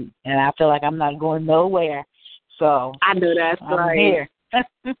glad, and I feel like I'm not going nowhere. So I know that's I'm here. I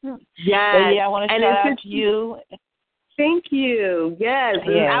want to shout out to you. Thank you. Yes.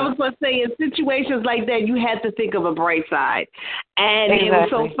 I was going to say, in situations like that, you have to think of a bright side. And it was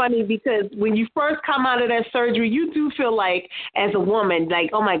so funny because when you first come out of that surgery, you do feel like, as a woman, like,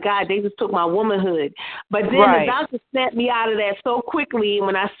 oh, my God, they just took my womanhood. But then the doctor snapped me out of that so quickly. And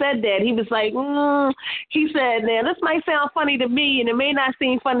when I said that, he was like, he said, now, this might sound funny to me, and it may not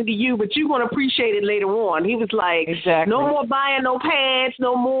seem funny to you, but you're going to appreciate it later on. He was like, no more buying no pants,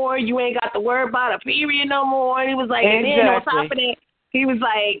 no more. You ain't got to worry about a period no more. And he was like, and then on top of that, he was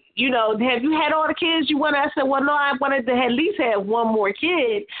like, you know, have you had all the kids you wanted? I said, well, no, I wanted to at least have one more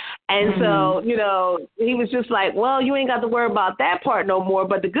kid. And so, you know, he was just like, well, you ain't got to worry about that part no more.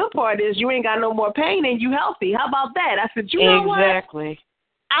 But the good part is you ain't got no more pain and you healthy. How about that? I said, you know what? Exactly.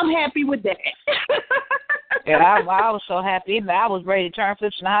 I'm happy with that. I was so happy. I was ready to turn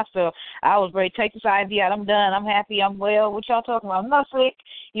flips in the hospital. I was ready to take this IV out. I'm done. I'm happy. I'm well. What y'all talking about? I'm not sick.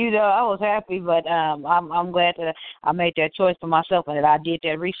 You know, I was happy, but I'm glad that I made that choice for myself and that I did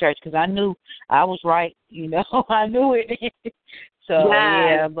that research because I knew I was right. You know, I knew it. So,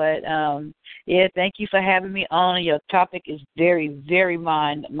 thank you for having me on. Your topic is very, very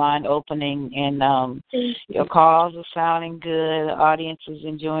mind-opening, and your calls are sounding good. The audience is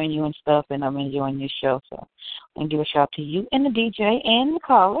enjoying you and stuff, and I'm enjoying your show. So I'm going to give a shout out to you and the DJ and the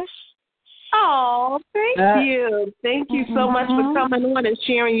callers. Oh, thank you. Thank you so much for coming on and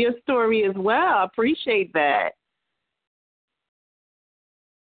sharing your story as well. I appreciate that.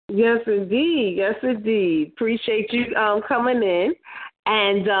 Yes, indeed. Yes, indeed. Appreciate you coming in.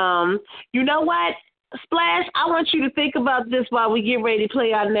 And you know what? Splash, I want you to think about this while we get ready to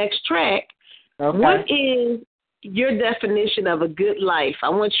play our next track. Okay. What is your definition of a good life? I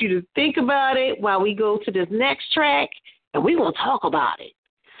want you to think about it while we go to this next track, and we're going to talk about it.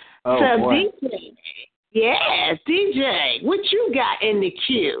 Oh, so, boy. DJ, yes, DJ, what you got in the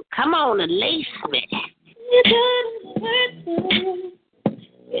queue? Come on and lace me. You done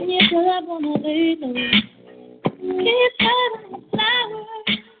when you don't wanna lay low. Keep having the flowers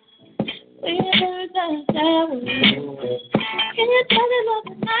when your birds are flowers. Can you tell me what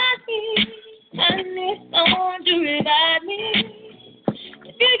the night is? I need someone to revive me.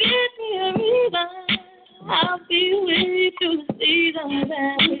 If you give me a reason, I'll be with you through the seasons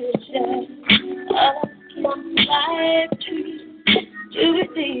and we'll share all the life trees to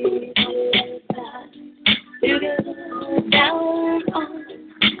receive you get down on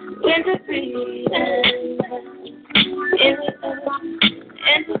winter breeze and in the earth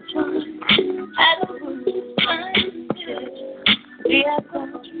and the sun at a room we are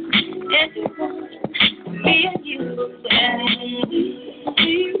born into one, me and you, and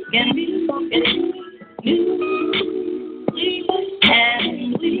we can be new, and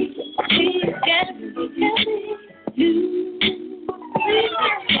we can be new,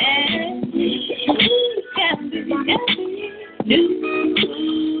 and we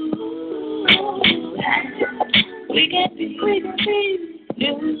can be new, we can be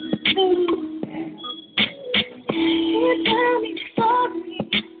new. You tell me sorry,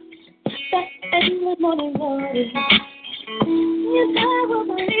 that endless morning glory. You tell me what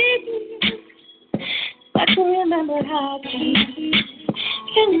I need. I can remember how to be.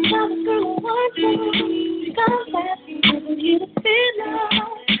 Can you tell the girl I want to? Because I'm happy for you to feel love.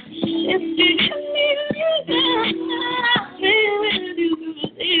 If you give me the reason, I'll be with you through the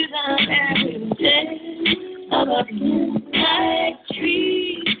season every day. About you like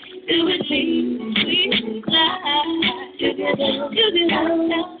trees, do it me, we fly together down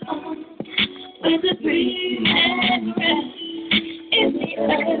with the breeze and rest in the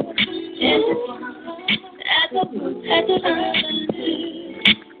earth, in the sun, at the root, at the earth.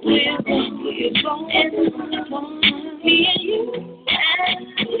 We're born, and me and you, and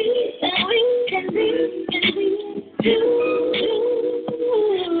we can be two,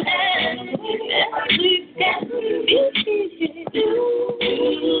 and we can be two, and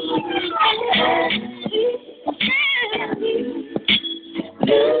we can be two.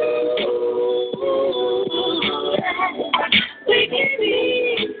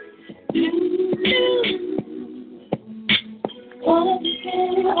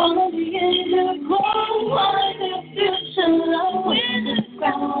 All of the end, what the future love when the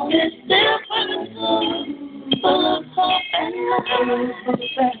ground is still full of hope and love.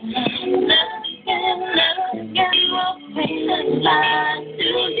 Never again will pain and lie to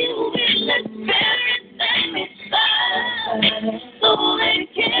you in the spirit that we find, so they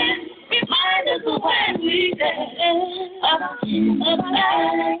can remind us of when we did of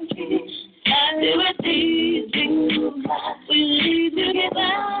life. Do it easy, we need to get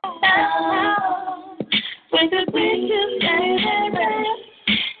down. When the bridges lay there,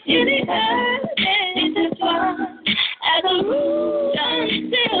 in the earth, in the sun, at the root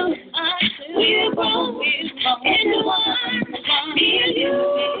until we are born into one. Me and you,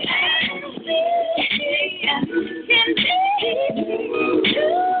 and we can be two, and we can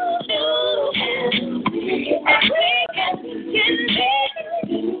be.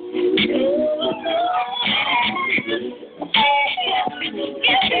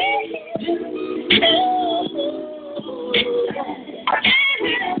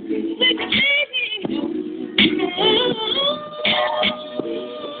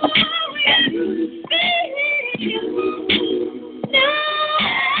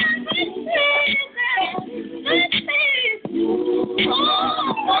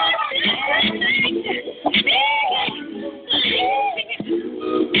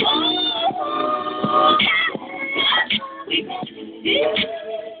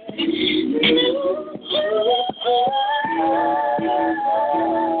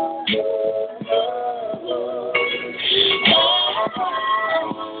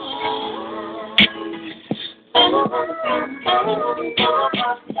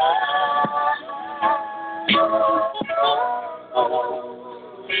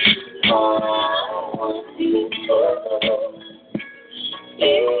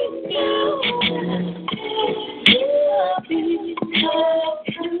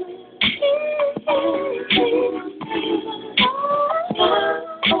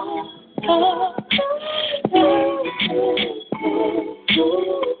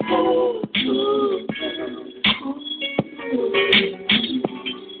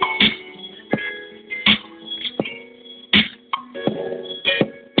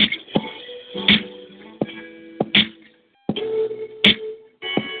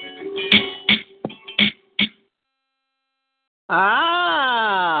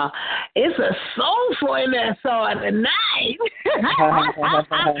 just saw tonight. How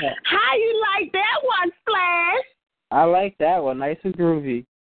you like that one, Splash? I like that one. Nice and groovy.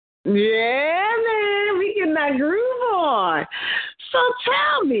 Yeah, man. We get that groove on. So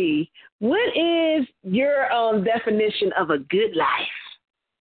tell me, what is your definition of a good life?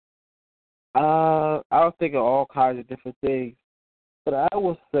 I was thinking all kinds of different things. But I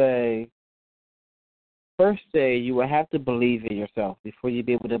would say, first day, you would have to believe in yourself before you'd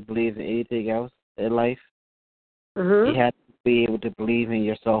be able to believe in anything else in life. Mm-hmm. You have to be able to believe in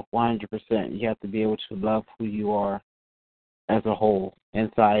yourself 100%. You have to be able to love who you are as a whole,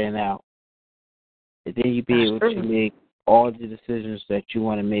 inside and out. And then you'd be able to make all the decisions that you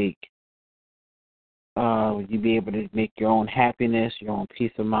want to make. You'd be able to make your own happiness, your own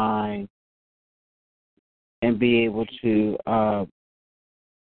peace of mind, and be able to,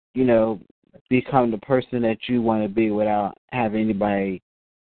 become the person that you want to be without having anybody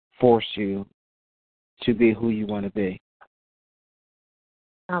force you to be who you want to be.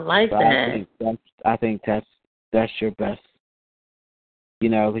 I like so that. I think that's your best.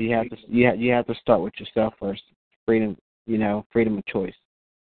 You have to start with yourself first. Freedom of choice.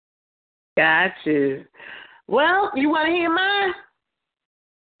 Got you. Well, you want to hear mine?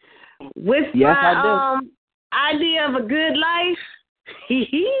 With yes, my idea of a good life,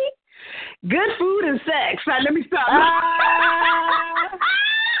 good food and sex. Right, let me stop.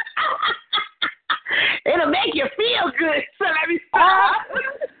 It'll make you feel good, so let me stop.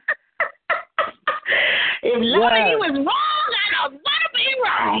 If loving you is wrong, I don't want to be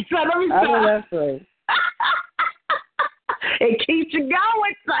right, so let me stop. I know that's right. It keeps you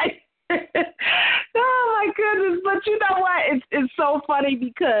going, like. Oh my goodness! But you know what? It's so funny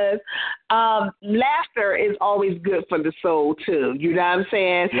because laughter is always good for the soul too. You know what I'm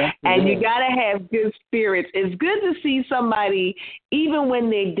saying? Yes, and you gotta have good spirits. It's good to see somebody, even when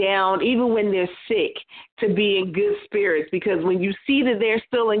they're down, even when they're sick, to be in good spirits. Because when you see that they're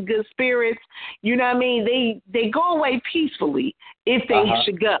still in good spirits, you know what I mean. They go away peacefully if they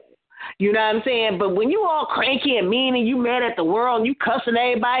should go. You know what I'm saying? But when you all cranky and mean and you mad at the world and you cussing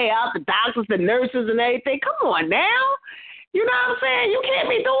everybody out, the doctors, the nurses and everything, come on now. You know what I'm saying? You can't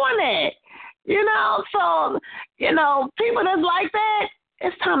be doing that. So, people that's like that,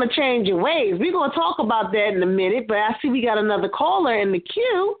 it's time to change your ways. We're going to talk about that in a minute, but I see we got another caller in the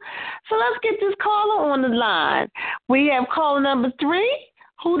queue. So let's get this caller on the line. We have caller number 3.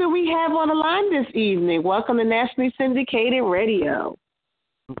 Who do we have on the line this evening? Welcome to Nationally Syndicated Radio.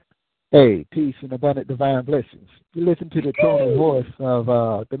 Hey, peace and abundant divine blessings. You listen to the tone and voice of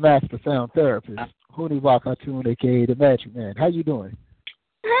the master sound therapist, Huni Wakatun, a.k.a. the Magic Man. How you doing?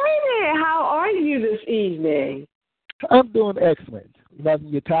 Hey there. How are you this evening? I'm doing excellent. Loving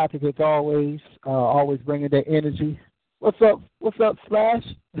your topic as always. Always bringing that energy. What's up, Slash?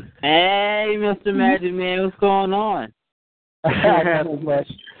 Hey, Mr. Magic Man. What's going on? Not so much.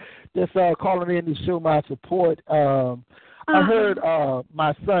 Just calling in to show my support. I heard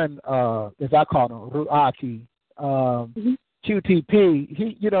my son, as I call him, Ruaki,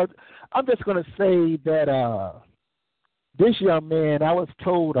 QTP. I'm just going to say that this young man, I was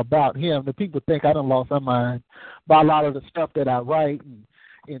told about him. The people think I done lost my mind by a lot of the stuff that I write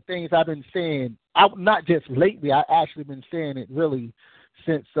and things I've been saying. Not just lately. I actually been saying it really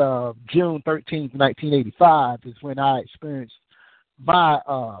since June 13th, 1985 is when I experienced my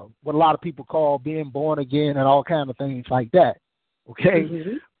what a lot of people call being born again and all kind of things like that. Okay,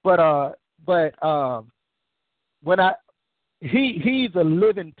 but when he's a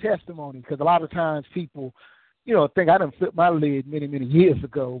living testimony, because a lot of times people, think I done flipped my lid many years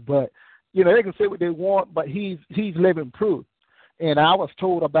ago, but they can say what they want, but he's living proof. And I was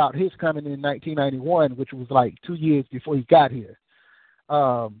told about his coming in 1991, which was like 2 years before he got here.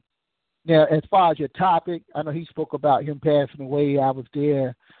 Now, as far as your topic, I know he spoke about him passing away. I was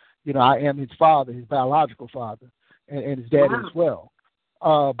there. I am his father, his biological father, and his daddy as well.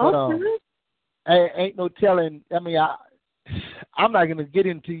 Ain't no telling. I mean, I'm not going to get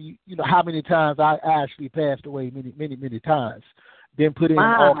into, how many times I actually passed away many times. Been put in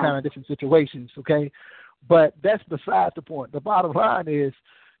all kind of different situations, okay? But that's besides the point. The bottom line is,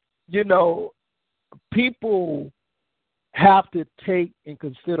 people have to take in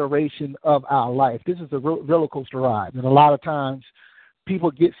consideration of our life. This is a roller coaster ride, and a lot of times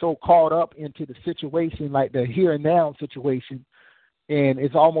people get so caught up into the situation, like the here and now situation, and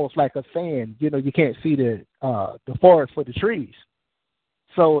it's almost like a saying, you can't see the forest for the trees.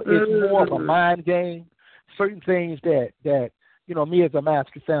 So it's more of a mind game. Certain things that me as a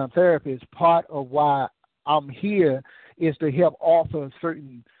master sound therapist, part of why I'm here is to help offer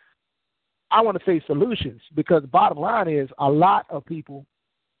certain, I want to say, solutions, because the bottom line is a lot of people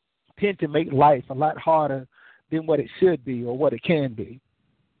tend to make life a lot harder than what it should be or what it can be.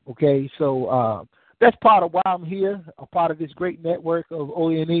 Okay, so that's part of why I'm here, a part of this great network of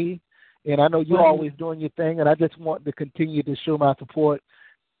ONE. And I know you're always doing your thing, and I just want to continue to show my support.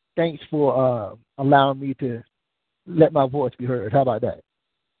 Thanks for allowing me to let my voice be heard. How about that?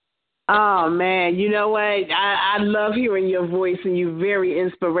 Oh, man, you know what? I love hearing your voice, and you're very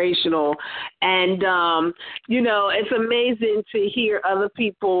inspirational. And, it's amazing to hear other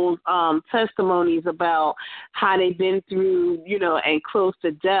people's testimonies about how they've been through, and close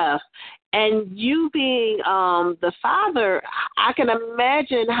to death. And you being the father, I can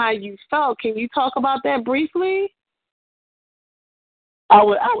imagine how you felt. Can you talk about that briefly? I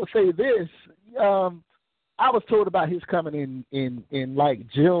would say this. I was told about his coming in like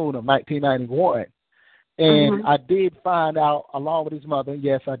June of 1991, and I did find out along with his mother.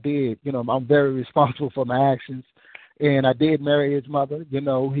 Yes, I did. I'm very responsible for my actions, and I did marry his mother. He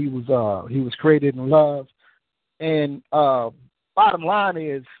was created in love, and bottom line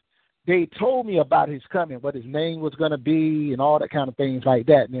is, they told me about his coming, what his name was going to be, and all that kind of things like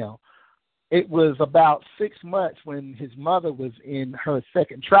that. Now, it was about 6 months when his mother was in her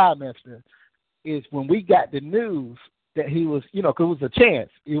second trimester. Is when we got the news that he was, because it was a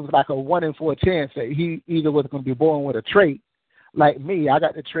chance. It was like a 1 in 4 chance that he either was going to be born with a trait, like me. I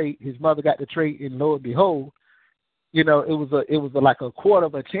got the trait. His mother got the trait, and lo and behold, it was like a quarter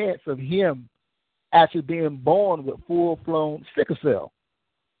of a chance of him actually being born with full-blown sickle cell.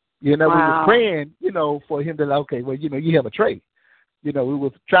 We were praying, for him to, okay, well, you have a trait. We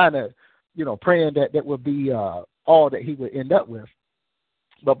were trying to, praying that would be all that he would end up with.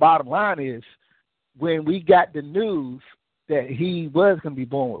 But bottom line is, when we got the news that he was going to be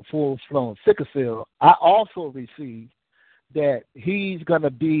born with full-blown sickle cell, I also received that he's going to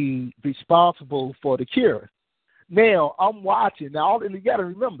be responsible for the cure. Now, I'm watching. Now, you got to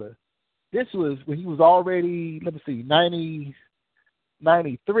remember, this was when he was already,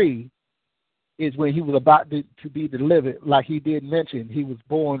 93 is when he was about to be delivered. Like he did mention, he was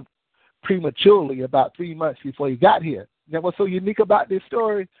born prematurely about 3 months before he got here. Now, what's so unique about this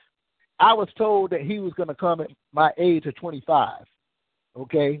story, I was told that he was going to come at my age of 25,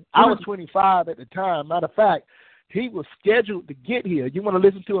 okay? I was 25 at the time. Matter of fact, he was scheduled to get here. You want to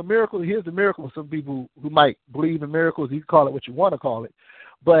listen to a miracle? Here's the miracle for some people who might believe in miracles. You can call it what you want to call it.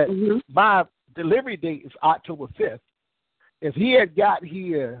 But my delivery date is October 5th. If he had got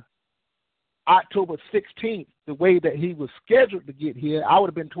here October 16th, the way that he was scheduled to get here, I would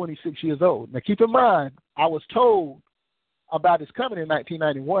have been 26 years old. Now, keep in mind, I was told about his coming in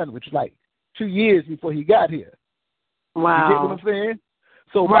 1991, which is like 2 years before he got here. Wow. You get what I'm saying?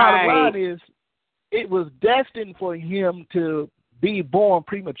 So bottom line is, it was destined for him to be born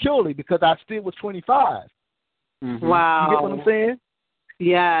prematurely because I still was 25. Wow. You get what I'm saying?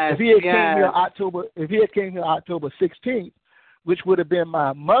 Yes. If he had came here October 16th, which would have been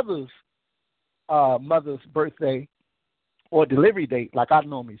my mother's birthday or delivery date, like I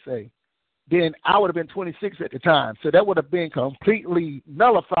normally say, then I would have been 26 at the time. So that would have been completely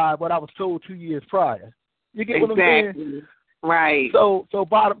nullified what I was told 2 years prior. You get what I'm saying? Right. So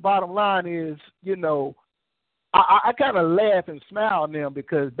bottom line is, I kind of laugh and smile now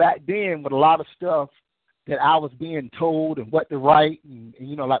because back then with a lot of stuff that I was being told and what to write and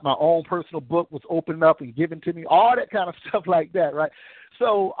like my own personal book was opened up and given to me, all that kind of stuff like that, right?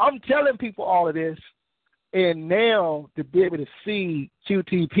 So I'm telling people all of this, and now to be able to see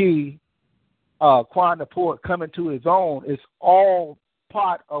QTP, Quan Laporte coming to his own is all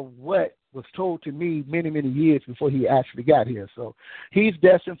part of what was told to me many, many years before he actually got here. So he's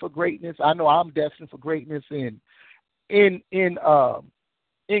destined for greatness. I know I'm destined for greatness. And in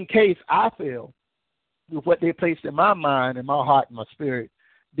case I fail with what they placed in my mind and my heart and my spirit,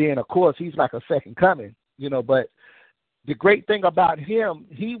 then of course he's like a second coming, But the great thing about him,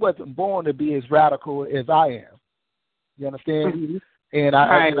 he wasn't born to be as radical as I am. You understand? And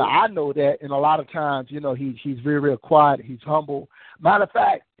I know that, and a lot of times, he's very, very quiet. He's humble. Matter of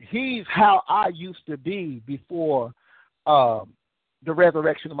fact, he's how I used to be before the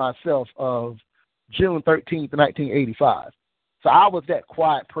resurrection of myself of June 13th, 1985. So I was that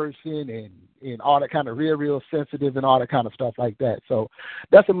quiet person and all that kind of real sensitive and all that kind of stuff like that. So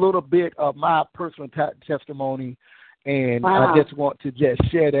that's a little bit of my personal testimony, and I just want to just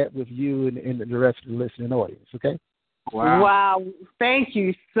share that with you and the rest of the listening audience, okay? Wow. Thank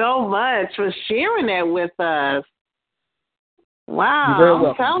you so much for sharing that with us. Wow. You're very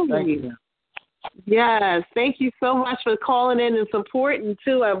welcome. I'm telling Thank you. Yes. Thank you so much for calling in and supporting,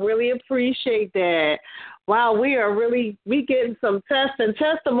 too. I really appreciate that. Wow, we getting some tests and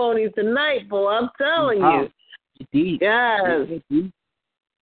testimonies tonight, boy. I'm telling you. Indeed. Yes.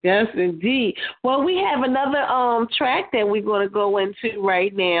 Yes, indeed. Well, we have another track that we're going to go into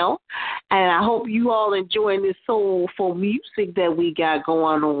right now, and I hope you all enjoying this soulful music that we got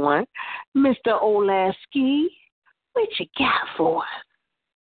going on. Mr. Olaski, what you got for us?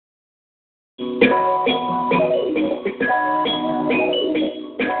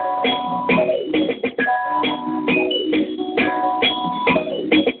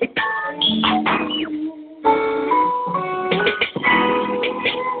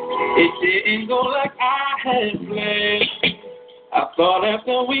 It didn't go like I had planned. I thought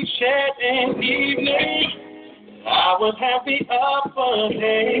after we shared an evening, I would have the upper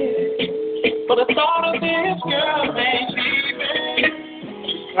hand. But the thought of this girl ain't leaving.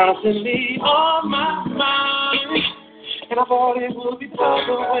 She's constantly on my mind. And I thought it would be tough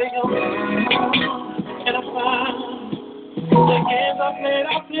the way I'm and I find the games I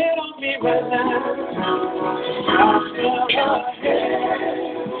played on me right now. I feel her head.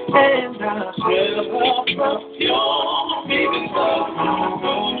 And I smell her perfume, even though I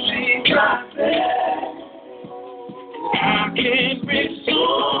know she's not there. I can't resume.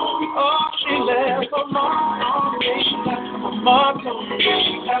 Oh, she left a mark on me. She left a mark on me.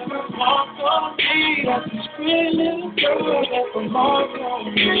 She left a mark on me. That sweet little girl left a mark on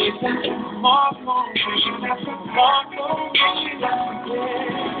me. She left a mark on me. She left a mark on me. She left a mark.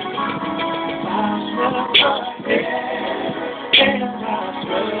 I smell her hair. And I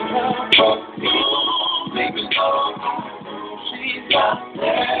smell her perfume, even though I know she's not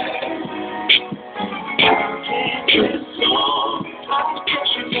there. I can't resume. I guess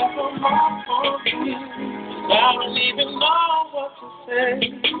she left a mark on me. I don't even know what to say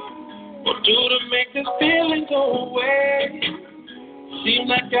or do to make this feeling go away. Seems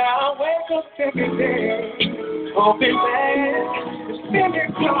like I wake up every day, hoping that this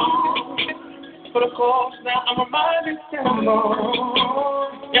feeling gone. But of course, now I'm reminded that I'm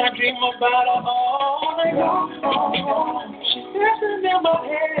gone. And I dream about her all night long. She's dancing in my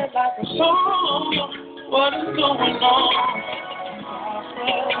head like a song. What is going on? I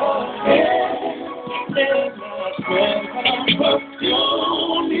smell her hair, and I smell her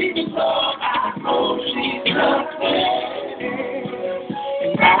perfume. Even though I know she's not there,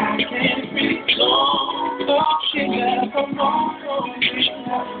 and I can't reach on. Oh, she left a mark on me.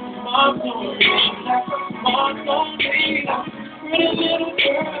 Mark on me, like a mark on me. Pretty little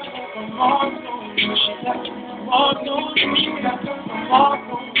girl, like a mark on me. She left a mark on me, like a mark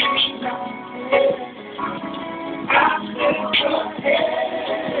on me. She left a I smell her hair.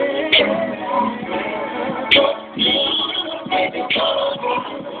 Baby,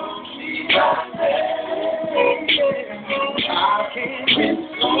 she's not there. I can't get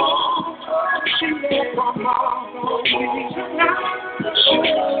so. She left a mark on me.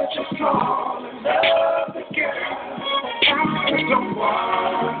 Just call another girl. I don't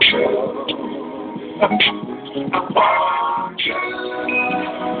want you. I want you.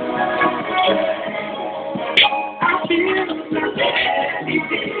 I feel like any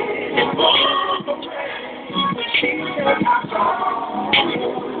day. She said I saw you.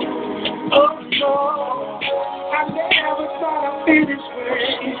 Oh no, I never thought I'd be this way.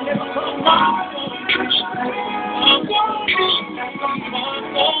 I'm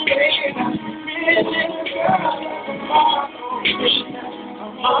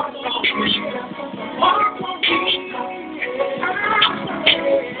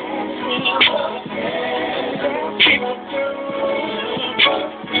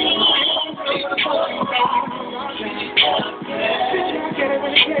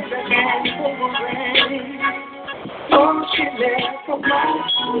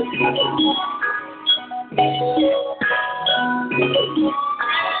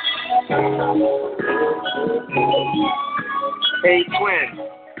Hey, Twin,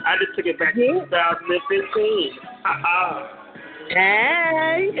 I just took it back to 2015.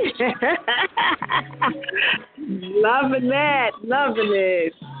 Hey. Loving that. Loving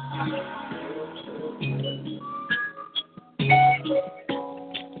it.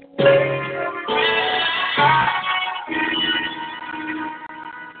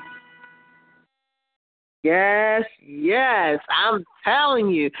 Yes, yes. I'm telling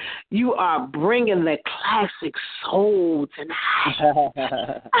you, you are bringing the classic soul tonight.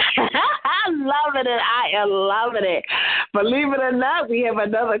 I'm loving it. I am loving it. Believe it or not, we have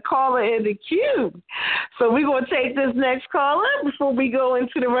another caller in the queue. So we're going to take this next caller before we go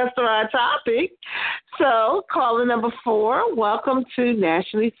into the rest of our topic. So caller number 4, welcome to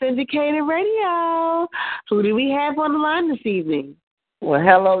Nationally Syndicated Radio. Who do we have on the line this evening? Well,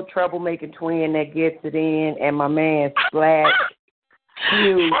 hello, troublemaking twin that gets it in, and my man Splash.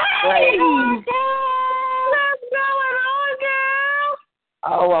 Hey, what's going on, girl?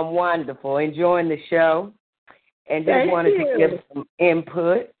 Oh, I'm wonderful. Enjoying the show. And just wanted to give some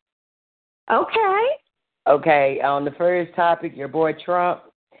input. Okay. Okay, on the first topic, your boy Trump,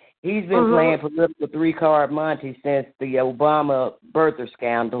 he's been playing political three-card Monte since the Obama birther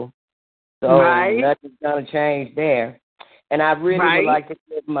scandal. So nothing's going to change there. And I really would like to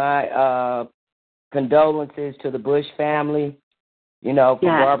give my condolences to the Bush family, for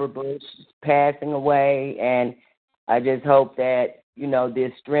Barbara Bush passing away. And I just hope that,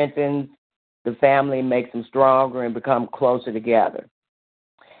 this strengthens the family, makes them stronger and become closer together.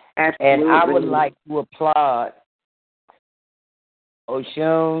 Absolutely. And I would like to applaud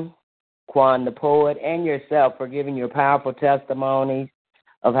Oshun, Quan the poet, and yourself for giving your powerful testimonies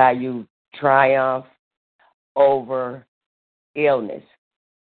of how you triumph over illness.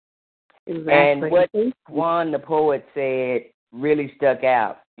 Exactly. And what Quan the poet said really stuck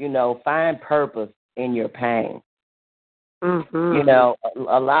out. Find purpose in your pain. Mm-hmm.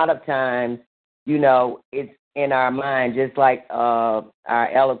 A lot of times, it's in our mind, just like our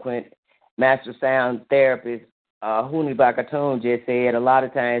eloquent master sound therapist, Huni Bakatoon, just said, a lot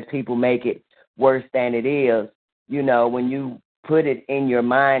of times people make it worse than it is. When you put it in your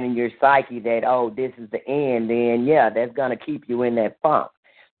mind and your psyche that, this is the end, then, that's going to keep you in that funk.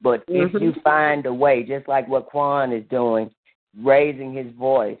 But if you find a way, just like what Quan is doing, raising his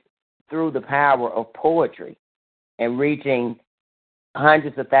voice through the power of poetry and reaching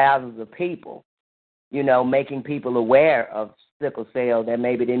hundreds of thousands of people, making people aware of sickle cell that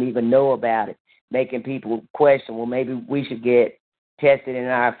maybe didn't even know about it, making people question, well, maybe we should get tested in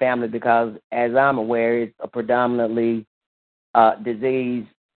our family because, as I'm aware, it's a predominantly disease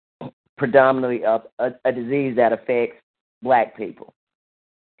a disease that affects black people.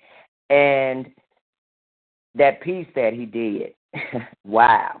 And that piece that he did,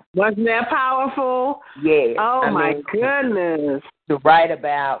 wow. Wasn't that powerful? Yeah. Oh, my goodness. To write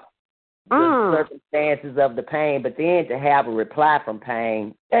about the circumstances of the pain, but then to have a reply from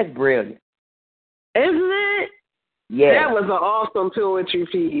pain, that's brilliant. Isn't it? Yeah. That was an awesome poetry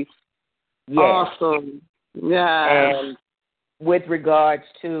piece. Yeah. Awesome. Yeah. And with regards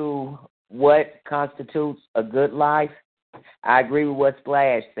to what constitutes a good life, I agree with what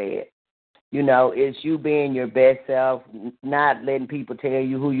Splash said. It's you being your best self, not letting people tell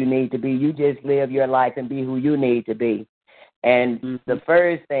you who you need to be. You just live your life and be who you need to be. And the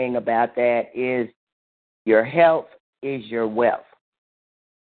first thing about that is your health is your wealth.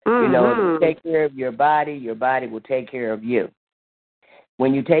 If you take care of your body will take care of you.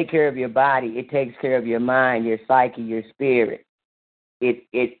 When you take care of your body, it takes care of your mind, your psyche, your spirit.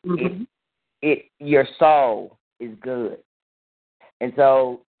 Your soul is good. And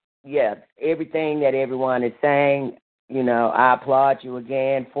so, everything that everyone is saying, I applaud you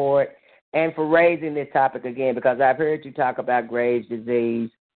again for it and for raising this topic again, because I've heard you talk about Graves'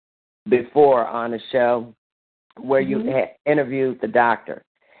 disease before on the show where you had interviewed the doctor.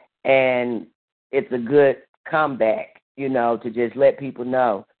 And it's a good comeback, to just let people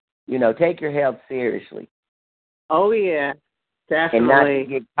know, take your health seriously. Oh, yeah, definitely. And not to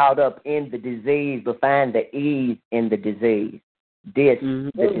get caught up in the disease, but find the ease in the disease. The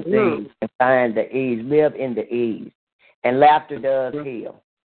disease, and find the ease. Live in the ease. And laughter does heal.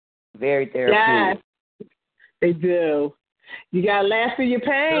 Very therapeutic. Yes, they do. You got to laugh through your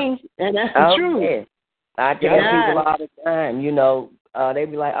pain, and that's the truth. Yeah. I tell people all the time, they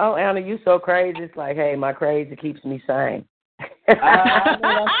be like, oh, Anna, you so crazy. It's like, hey, my crazy keeps me sane. That's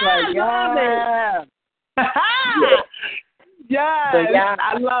right. Yeah. Yeah,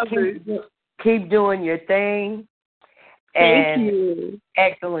 I love it. Keep doing your thing. Thank you.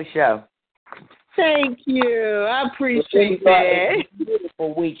 Excellent show. Thank you. I appreciate that.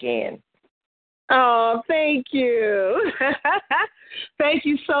 Beautiful weekend. Oh, thank you. Thank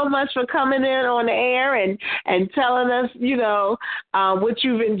you so much for coming in on the air and telling us, what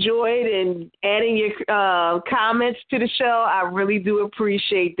you've enjoyed and adding your comments to the show. I really do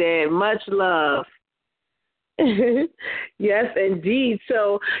appreciate that. Much love. Yes, indeed.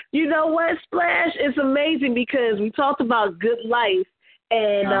 So, you know what, Splash? It's amazing because we talked about good life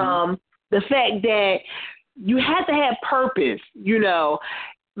and the fact that you have to have purpose,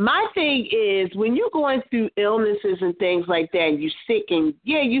 My thing is when you're going through illnesses and things like that and you're sick and,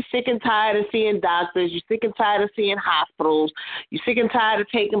 you're sick and tired of seeing doctors, you're sick and tired of seeing hospitals, you're sick and tired of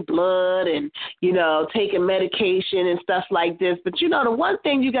taking blood and, taking medication and stuff like this. But, the one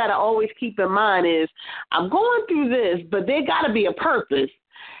thing you got to always keep in mind is I'm going through this, but there got to be a purpose.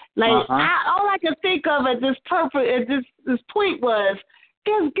 Like, all I can think of at this point was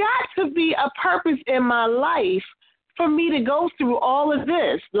there's got to be a purpose in my life for me to go through all of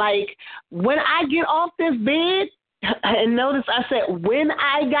this. Like, when I get off this bed, and notice I said when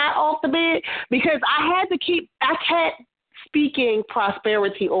I got off the bed, because I kept speaking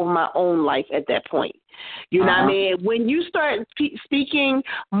prosperity over my own life at that point. You know what I mean? When you start speaking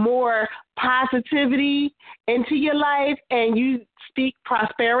more positivity into your life and you speak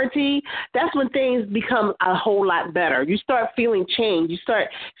prosperity, that's when things become a whole lot better. You start feeling change. You start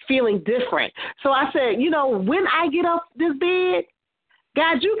feeling different. So I said, when I get off this bed,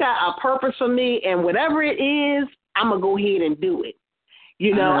 God, you got a purpose for me, and whatever it is, I'm going to go ahead and do it.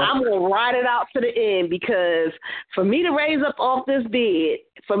 I'm going to ride it out to the end, because for me to raise up off this bed,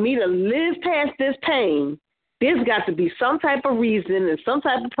 for me to live past this pain, there's got to be some type of reason and some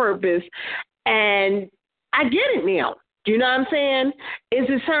type of purpose, and I get it now. You know what I'm saying? It's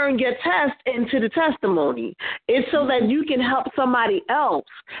to turn your test into the testimony. It's so that you can help somebody else.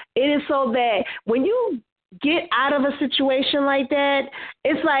 It is so that when you get out of a situation like that,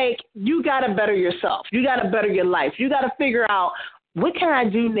 it's like you got to better yourself. You got to better your life. You got to figure out, what can I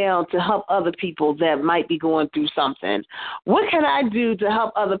do now to help other people that might be going through something? What can I do to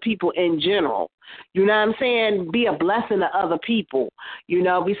help other people in general? You know what I'm saying? Be a blessing to other people.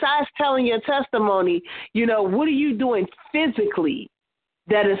 Besides telling your testimony, what are you doing physically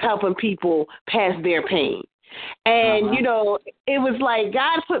that is helping people pass their pain? And, it was like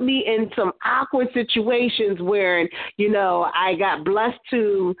God put me in some awkward situations where, I got blessed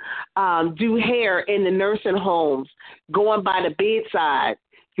to do hair in the nursing homes, going by the bedside,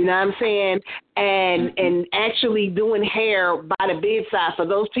 you know what I'm saying, and actually doing hair by the bedside for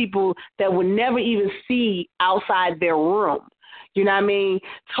those people that would never even see outside their room. You know what I mean?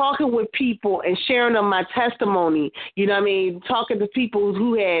 Talking with people and sharing them my testimony. You know what I mean? Talking to people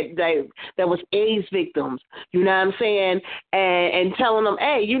who had that was AIDS victims. You know what I'm saying? And telling them,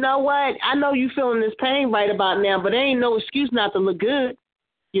 hey, you know what? I know you feeling this pain right about now, but there ain't no excuse not to look good.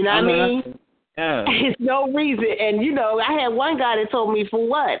 You know what I mean? Yeah. It's no reason. And, I had one guy that told me, for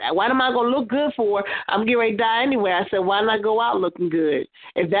what? What am I going to look good for? I'm getting ready to die anyway. I said, why not go out looking good?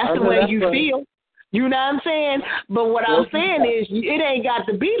 If that's the way you feel. You know what I'm saying? But what I'm saying is it ain't got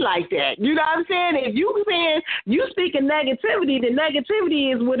to be like that. You know what I'm saying? If you saying you speaking negativity, the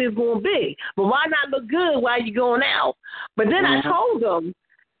negativity is what it's going to be. But why not look good while you going out? But then I told them,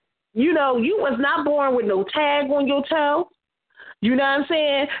 you was not born with no tag on your toe. You know what I'm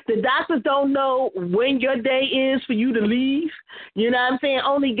saying? The doctors don't know when your day is for you to leave. You know what I'm saying?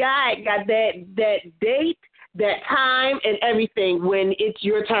 Only God got that date, that time, and everything when it's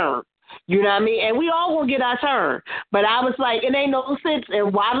your turn. You know what I mean? And we all gonna get our turn. But I was like, it ain't no sense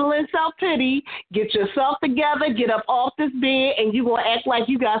in waddling self-pity. Get yourself together, get up off this bed, and you gonna act like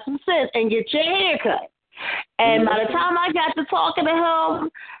you got some sense and get your hair cut. And by the time I got to talking to him,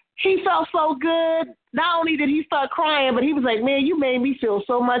 he felt so good. Not only did he start crying, but he was like, man, you made me feel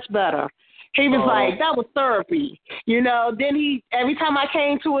so much better. He was like, that was therapy. Then every time I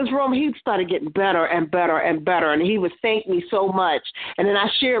came to his room, he started getting better and better and better. And he would thank me so much. And then I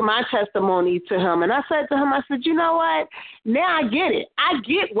shared my testimony to him. And I said to him, I said, you know what? Now I get it. I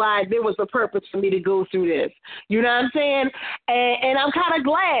get why there was a purpose for me to go through this. You know what I'm saying? And I'm kind of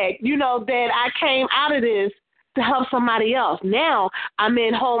glad, that I came out of this to help somebody else. Now I'm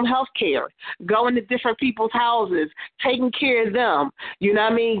in home health care, going to different people's houses, taking care of them, you know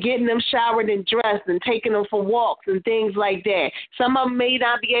what I mean, getting them showered and dressed and taking them for walks and things like that. Some of them may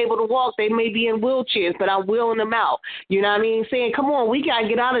not be able to walk. They may be in wheelchairs, but I'm wheeling them out, you know what I mean, saying, come on, we got to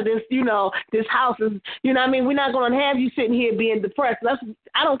get out of this, this house is, you know what I mean, we're not going to have you sitting here being depressed.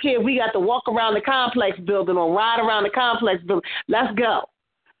 I don't care if we got to walk around the complex building or ride around the complex building. Let's go.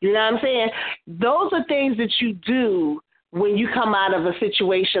 You know what I'm saying? Those are things that you do when you come out of a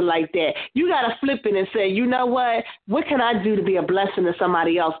situation like that. You got to flip it and say, you know what? What can I do to be a blessing to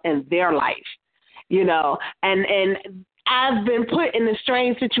somebody else in their life? And I've been put in a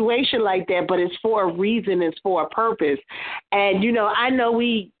strange situation like that, but it's for a reason. It's for a purpose. And, I know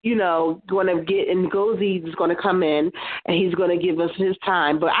we, going to get, and Gozi is going to come in and he's going to give us his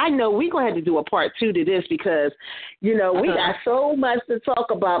time. But I know we're going to have to do a part 2 to this because, we got so much to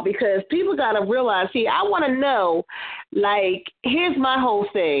talk about because people got to realize, I want to know, here's my whole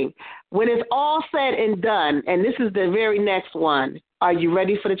thing. When it's all said and done, and this is the very next one, are you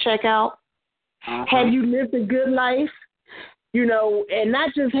ready for the checkout? Have you lived a good life? And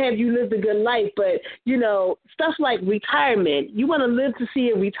not just have you lived a good life, but, stuff like retirement. You want to live to see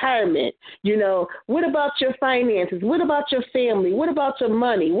a retirement. What about your finances? What about your family? What about your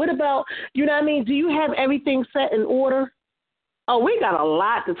money? What about, do you have everything set in order? Oh, we got a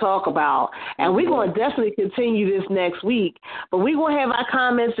lot to talk about, and we're going to definitely continue this next week. But we're going to have our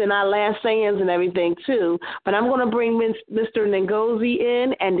comments and our last sayings and everything, too. But I'm going to bring Mr. Ngozi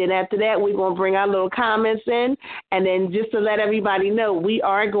in, and then after that, we're going to bring our little comments in. And then just to let everybody know, we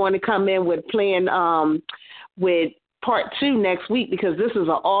are going to come in with with part 2 next week, because this is an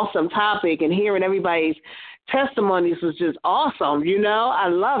awesome topic, and hearing everybody's testimonies was just awesome. I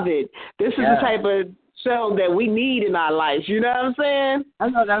love it. This is the type of show that we need in our lives. You know what I'm saying? I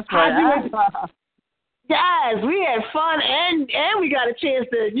know that's right. Yes, we had fun, and we got a chance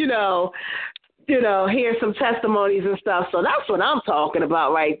to, hear some testimonies and stuff. So that's what I'm talking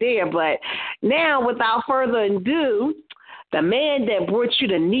about right there. But now, without further ado, the man that brought you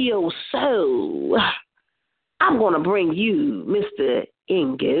the Neo Soul, I'm going to bring you Mr.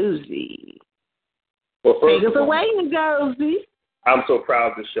 Ngozi. Well, take us away, Ngozi. I'm so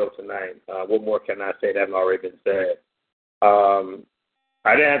proud of the show tonight. What more can I say that hasn't already been said?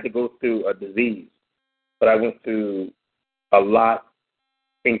 I didn't have to go through a disease, but I went through a lot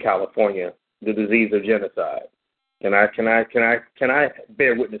in California, the disease of genocide. Can I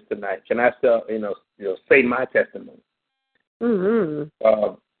bear witness tonight? Can I still, say my testimony? Mm-hmm.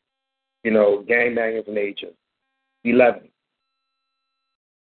 Gangbangers in the age of 11,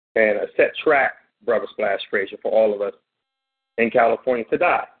 and a set track, Brother Splash Frazier, for all of us in California to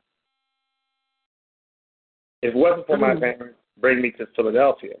die. If it wasn't for my parents bringing me to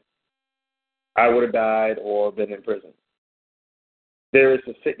Philadelphia, I would have died or been in prison. There is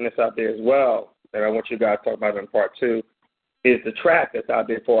a sickness out there as well that I want you guys to talk about in part 2, is the trap that's out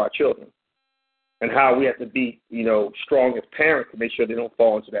there for our children, and how we have to be, strong as parents to make sure they don't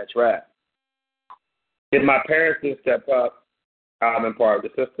fall into that trap. If my parents didn't step up, I've been part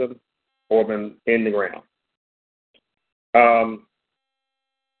of the system or been in the ground.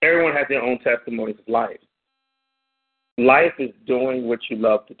 Everyone has their own testimonies of life. Life is doing what you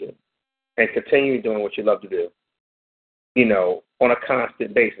love to do and continue doing what you love to do, on a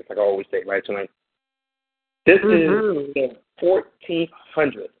constant basis, like I always say, right, Tony? This is the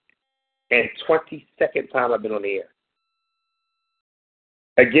 1,422nd time I've been on the air.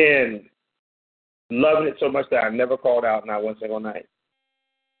 Again, loving it so much that I've never called out, not one single night.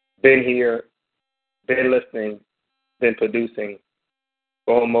 Been here, been listening, been producing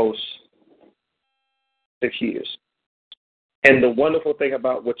for almost 6 years. And the wonderful thing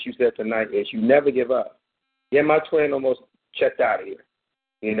about what you said tonight is you never give up. Yeah, my twin almost checked out of here,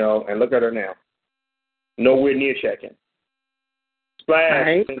 and look at her now. Nowhere near checking.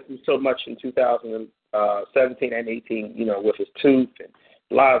 Splash went through so much in 2017 and 18, with his tooth and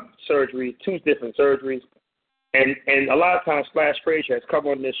a lot of surgeries, 2 different surgeries. And a lot of times Splash Frazier has come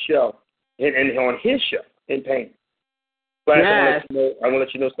on this show and on his show in pain. Splash, I want to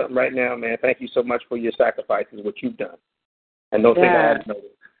let you know something right now, man. Thank you so much for your sacrifices, what you've done. And don't think I hadn't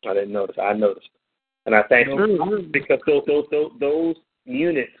noticed. I didn't notice. I noticed. And I thank you because those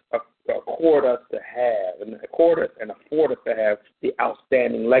units afford us to have and afford us to have the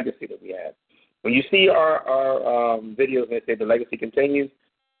outstanding legacy that we have. When you see our videos and they say the legacy continues,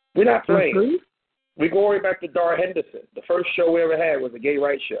 we're not playing. We go way back to Dar Henderson. The first show we ever had was a gay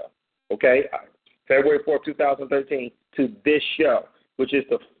rights show, okay? February 4th, 2013, to this show, which is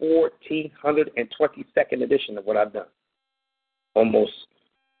the 1,422nd edition of what I've done. Almost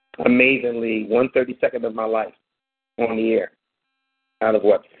amazingly, 1/32nd of my life on the air. Out of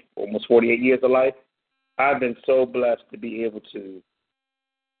almost 48 years of life, I've been so blessed to be able to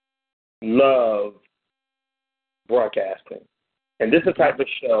love broadcasting. And this is the type of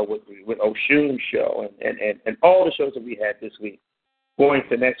show with Oshun's show and all the shows that we had this week going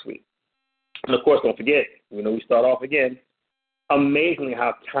to next week. And, of course, don't forget, we start off again, amazingly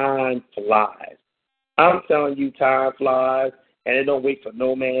how time flies. I'm telling you, time flies, and it don't wait for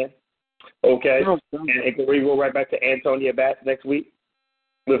no man, okay? And we go right back to Antonia Bass next week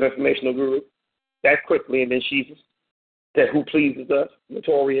with Informational Guru. That's quickly, and then Jesus, that who pleases us,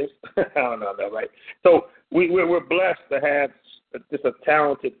 notorious. I don't know that, right? So we're blessed to have just a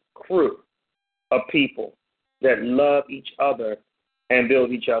talented crew of people that love each other and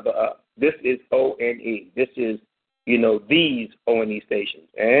build each other up. This is ONE. This is, these ONE stations.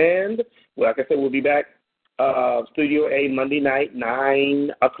 And, like I said, we'll be back Studio A Monday night,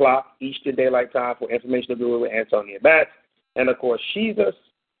 9 o'clock Eastern Daylight Time for Informational Guru with Antonia Batts. And, of course, Jesus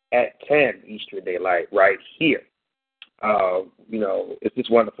at 10 Eastern Daylight right here. It's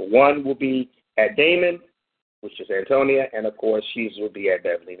just wonderful. One will be at Damon, which is Antonia, and, of course, Jesus will be at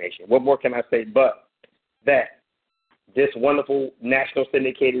Beverly Nation. What more can I say but that this wonderful national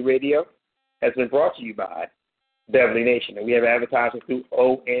syndicated radio has been brought to you by Beverly Nation. And we have advertising through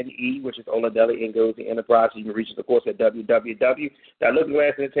ONE, which is Oladeli Ngozi Enterprises. You can reach us, of course, at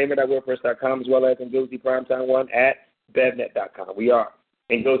www.lookinglassentertainment.wordpress.com, as well as Ngozi Primetime 1 at BevNet.com. We are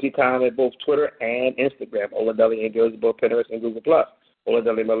Ngozi Time at both Twitter and Instagram. Oladeli Ngozi, both Pinterest and Google+.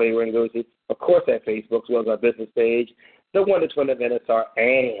 Oladeli Malay Ngozi, of course, at Facebook, as well as our business page, the 1 to 20 Minutes are,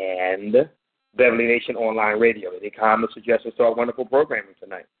 and Beverly Nation Online Radio. Any comments, suggestions to our wonderful programming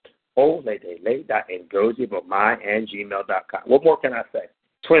tonight? oladeli.ngozi@gmail.com. What more can I say?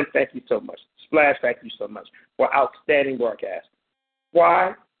 Twin, thank you so much. Splash, thank you so much for outstanding broadcast.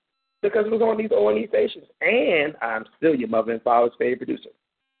 Why? Because it was on these O&E stations, and I'm still your mother and father's favorite producer.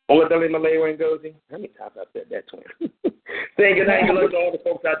 Oladeli Malay Ngozi. How many times I've said that, Twin? Saying good night, good luck to all the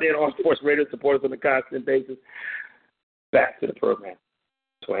folks out there on Sports Radio, supporters on a constant basis. Back to the program.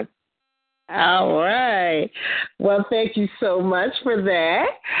 Twin. All right. Well, thank you so much for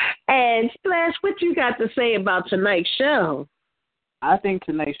that. And Splash, what you got to say about tonight's show? I think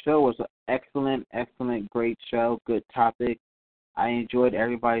tonight's show was an excellent, great show, good topic. I enjoyed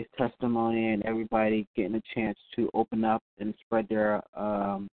everybody's testimony and everybody getting a chance to open up and spread their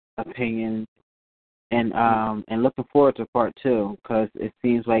opinions. And looking forward to part 2, because it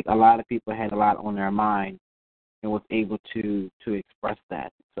seems like a lot of people had a lot on their mind and was able to express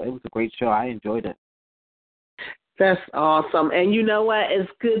that. So it was a great show. I enjoyed it. That's awesome. And you know what?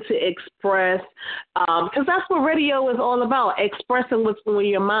 It's good to express, because that's what radio is all about, expressing what's on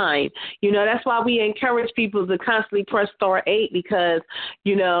your mind. You know, that's why we encourage people to constantly press star 8, because,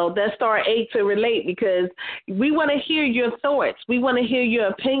 you know, that's star 8 to relate, because we want to hear your thoughts. We want to hear your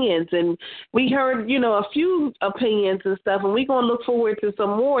opinions. And we heard, you know, a few opinions and stuff, and we're going to look forward to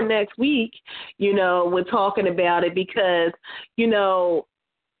some more next week, you know, we're talking about it, because, you know,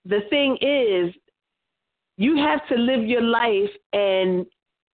 the thing is, you have to live your life and,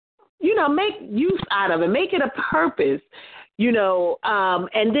 you know, make use out of it, make it a purpose, you know,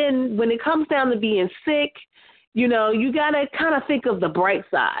 and then when it comes down to being sick, you know, you got to kind of think of the bright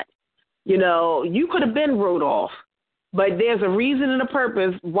side. You know, you could have been wrote off, but there's a reason and a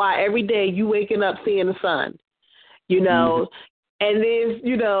purpose why every day you waking up seeing the sun, you know, and there's,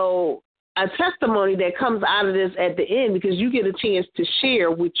 you know, a testimony that comes out of this at the end, because you get a chance to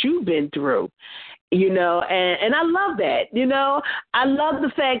share what you've been through. You know, and I love that. You know, I love the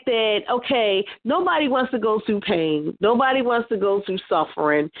fact that, okay, nobody wants to go through pain. Nobody wants to go through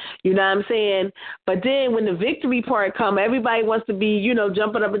suffering. You know what I'm saying? But then when the victory part comes, everybody wants to be, you know,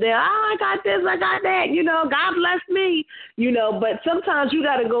 jumping up and down. Oh, I got this, I got that. You know, God bless me. You know, but sometimes you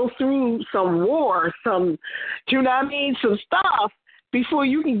got to go through some war, some, you know what I mean, some stuff, before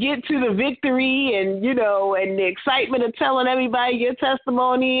you can get to the victory and, you know, and the excitement of telling everybody your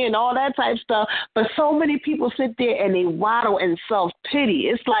testimony and all that type of stuff. But so many people sit there and they waddle in self-pity.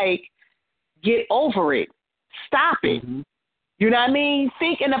 It's like, get over it. Stop it. You know what I mean?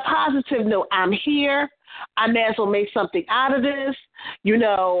 Think in a positive note. I'm here. I may as well make something out of this. You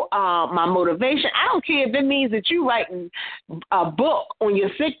know, my motivation. I don't care if it means that you writing a book on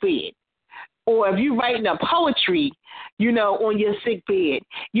your sick bed, or if you writing a poetry, you know, on your sick bed.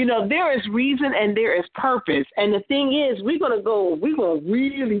 You know, there is reason and there is purpose. And the thing is, we're going to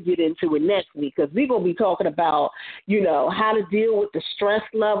really get into it next week, because we're going to be talking about, you know, how to deal with the stress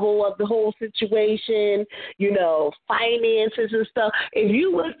level of the whole situation, you know, finances and stuff. If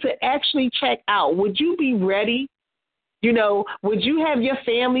you were to actually check out, would you be ready? You know, would you have your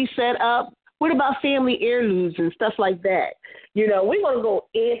family set up? What about family heirlooms and stuff like that? You know, we're going to go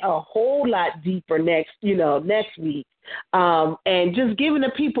in a whole lot deeper next week, and just giving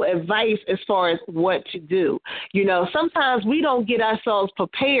the people advice as far as what to do. You know, sometimes we don't get ourselves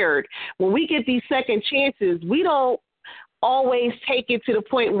prepared. When we get these second chances, we don't always take it to the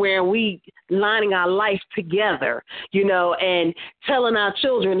point where we lining our life together, you know, and telling our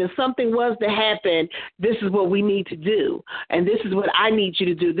children if something was to happen, this is what we need to do, and this is what I need you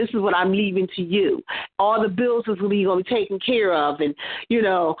to do. This is what I'm leaving to you. All the bills is going to be taken care of, and, you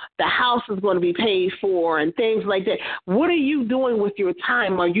know, the house is going to be paid for and things like that. What are you doing with your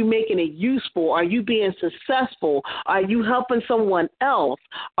time? Are you making it useful? Are you being successful? Are you helping someone else?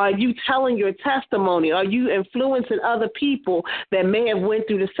 Are you telling your testimony? Are you influencing other people that may have went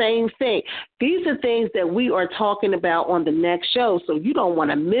through the same thing? These are things that we are talking about on the next show, so you don't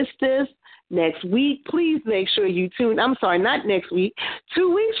want to miss this. Next week, please make sure you tune. I'm sorry, not next week.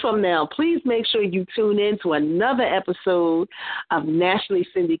 2 weeks from now, please make sure you tune in to another episode of Nationally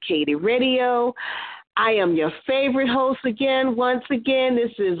Syndicated Radio. I am your favorite host again. Once again,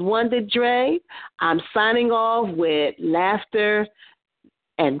 this is Wonder Dre. I'm signing off with laughter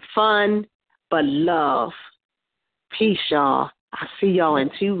and fun, but love. Peace, y'all. I'll see y'all in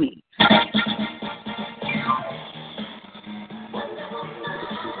 2 weeks.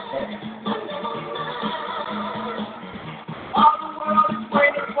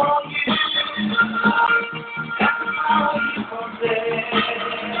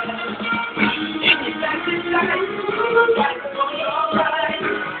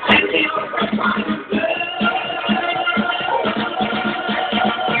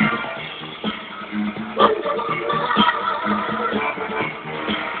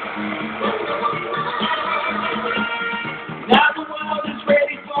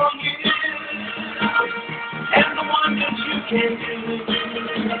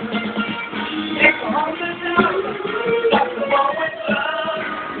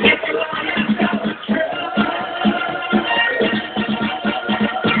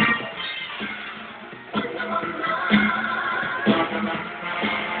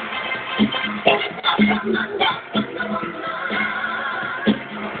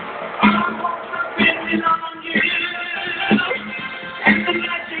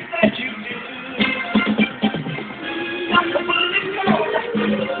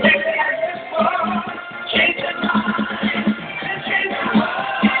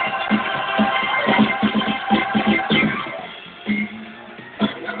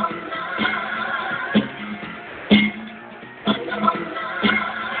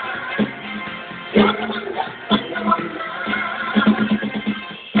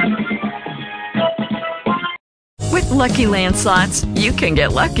 Lucky Land Slots, you can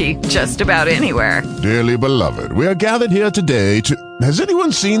get lucky just about anywhere. Dearly beloved, we are gathered here today to... Has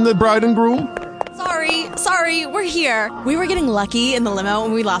anyone seen the bride and groom? Sorry, we're here. We were getting lucky in the limo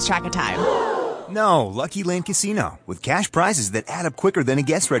and we lost track of time. No, Lucky Land Casino, with cash prizes that add up quicker than a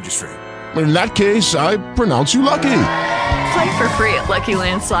guest registry. In that case, I pronounce you lucky. Play for free at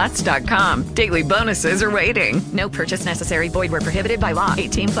LuckyLandSlots.com. Daily bonuses are waiting. No purchase necessary. Void where prohibited by law.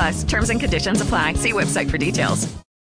 18+. Terms and conditions apply. See website for details.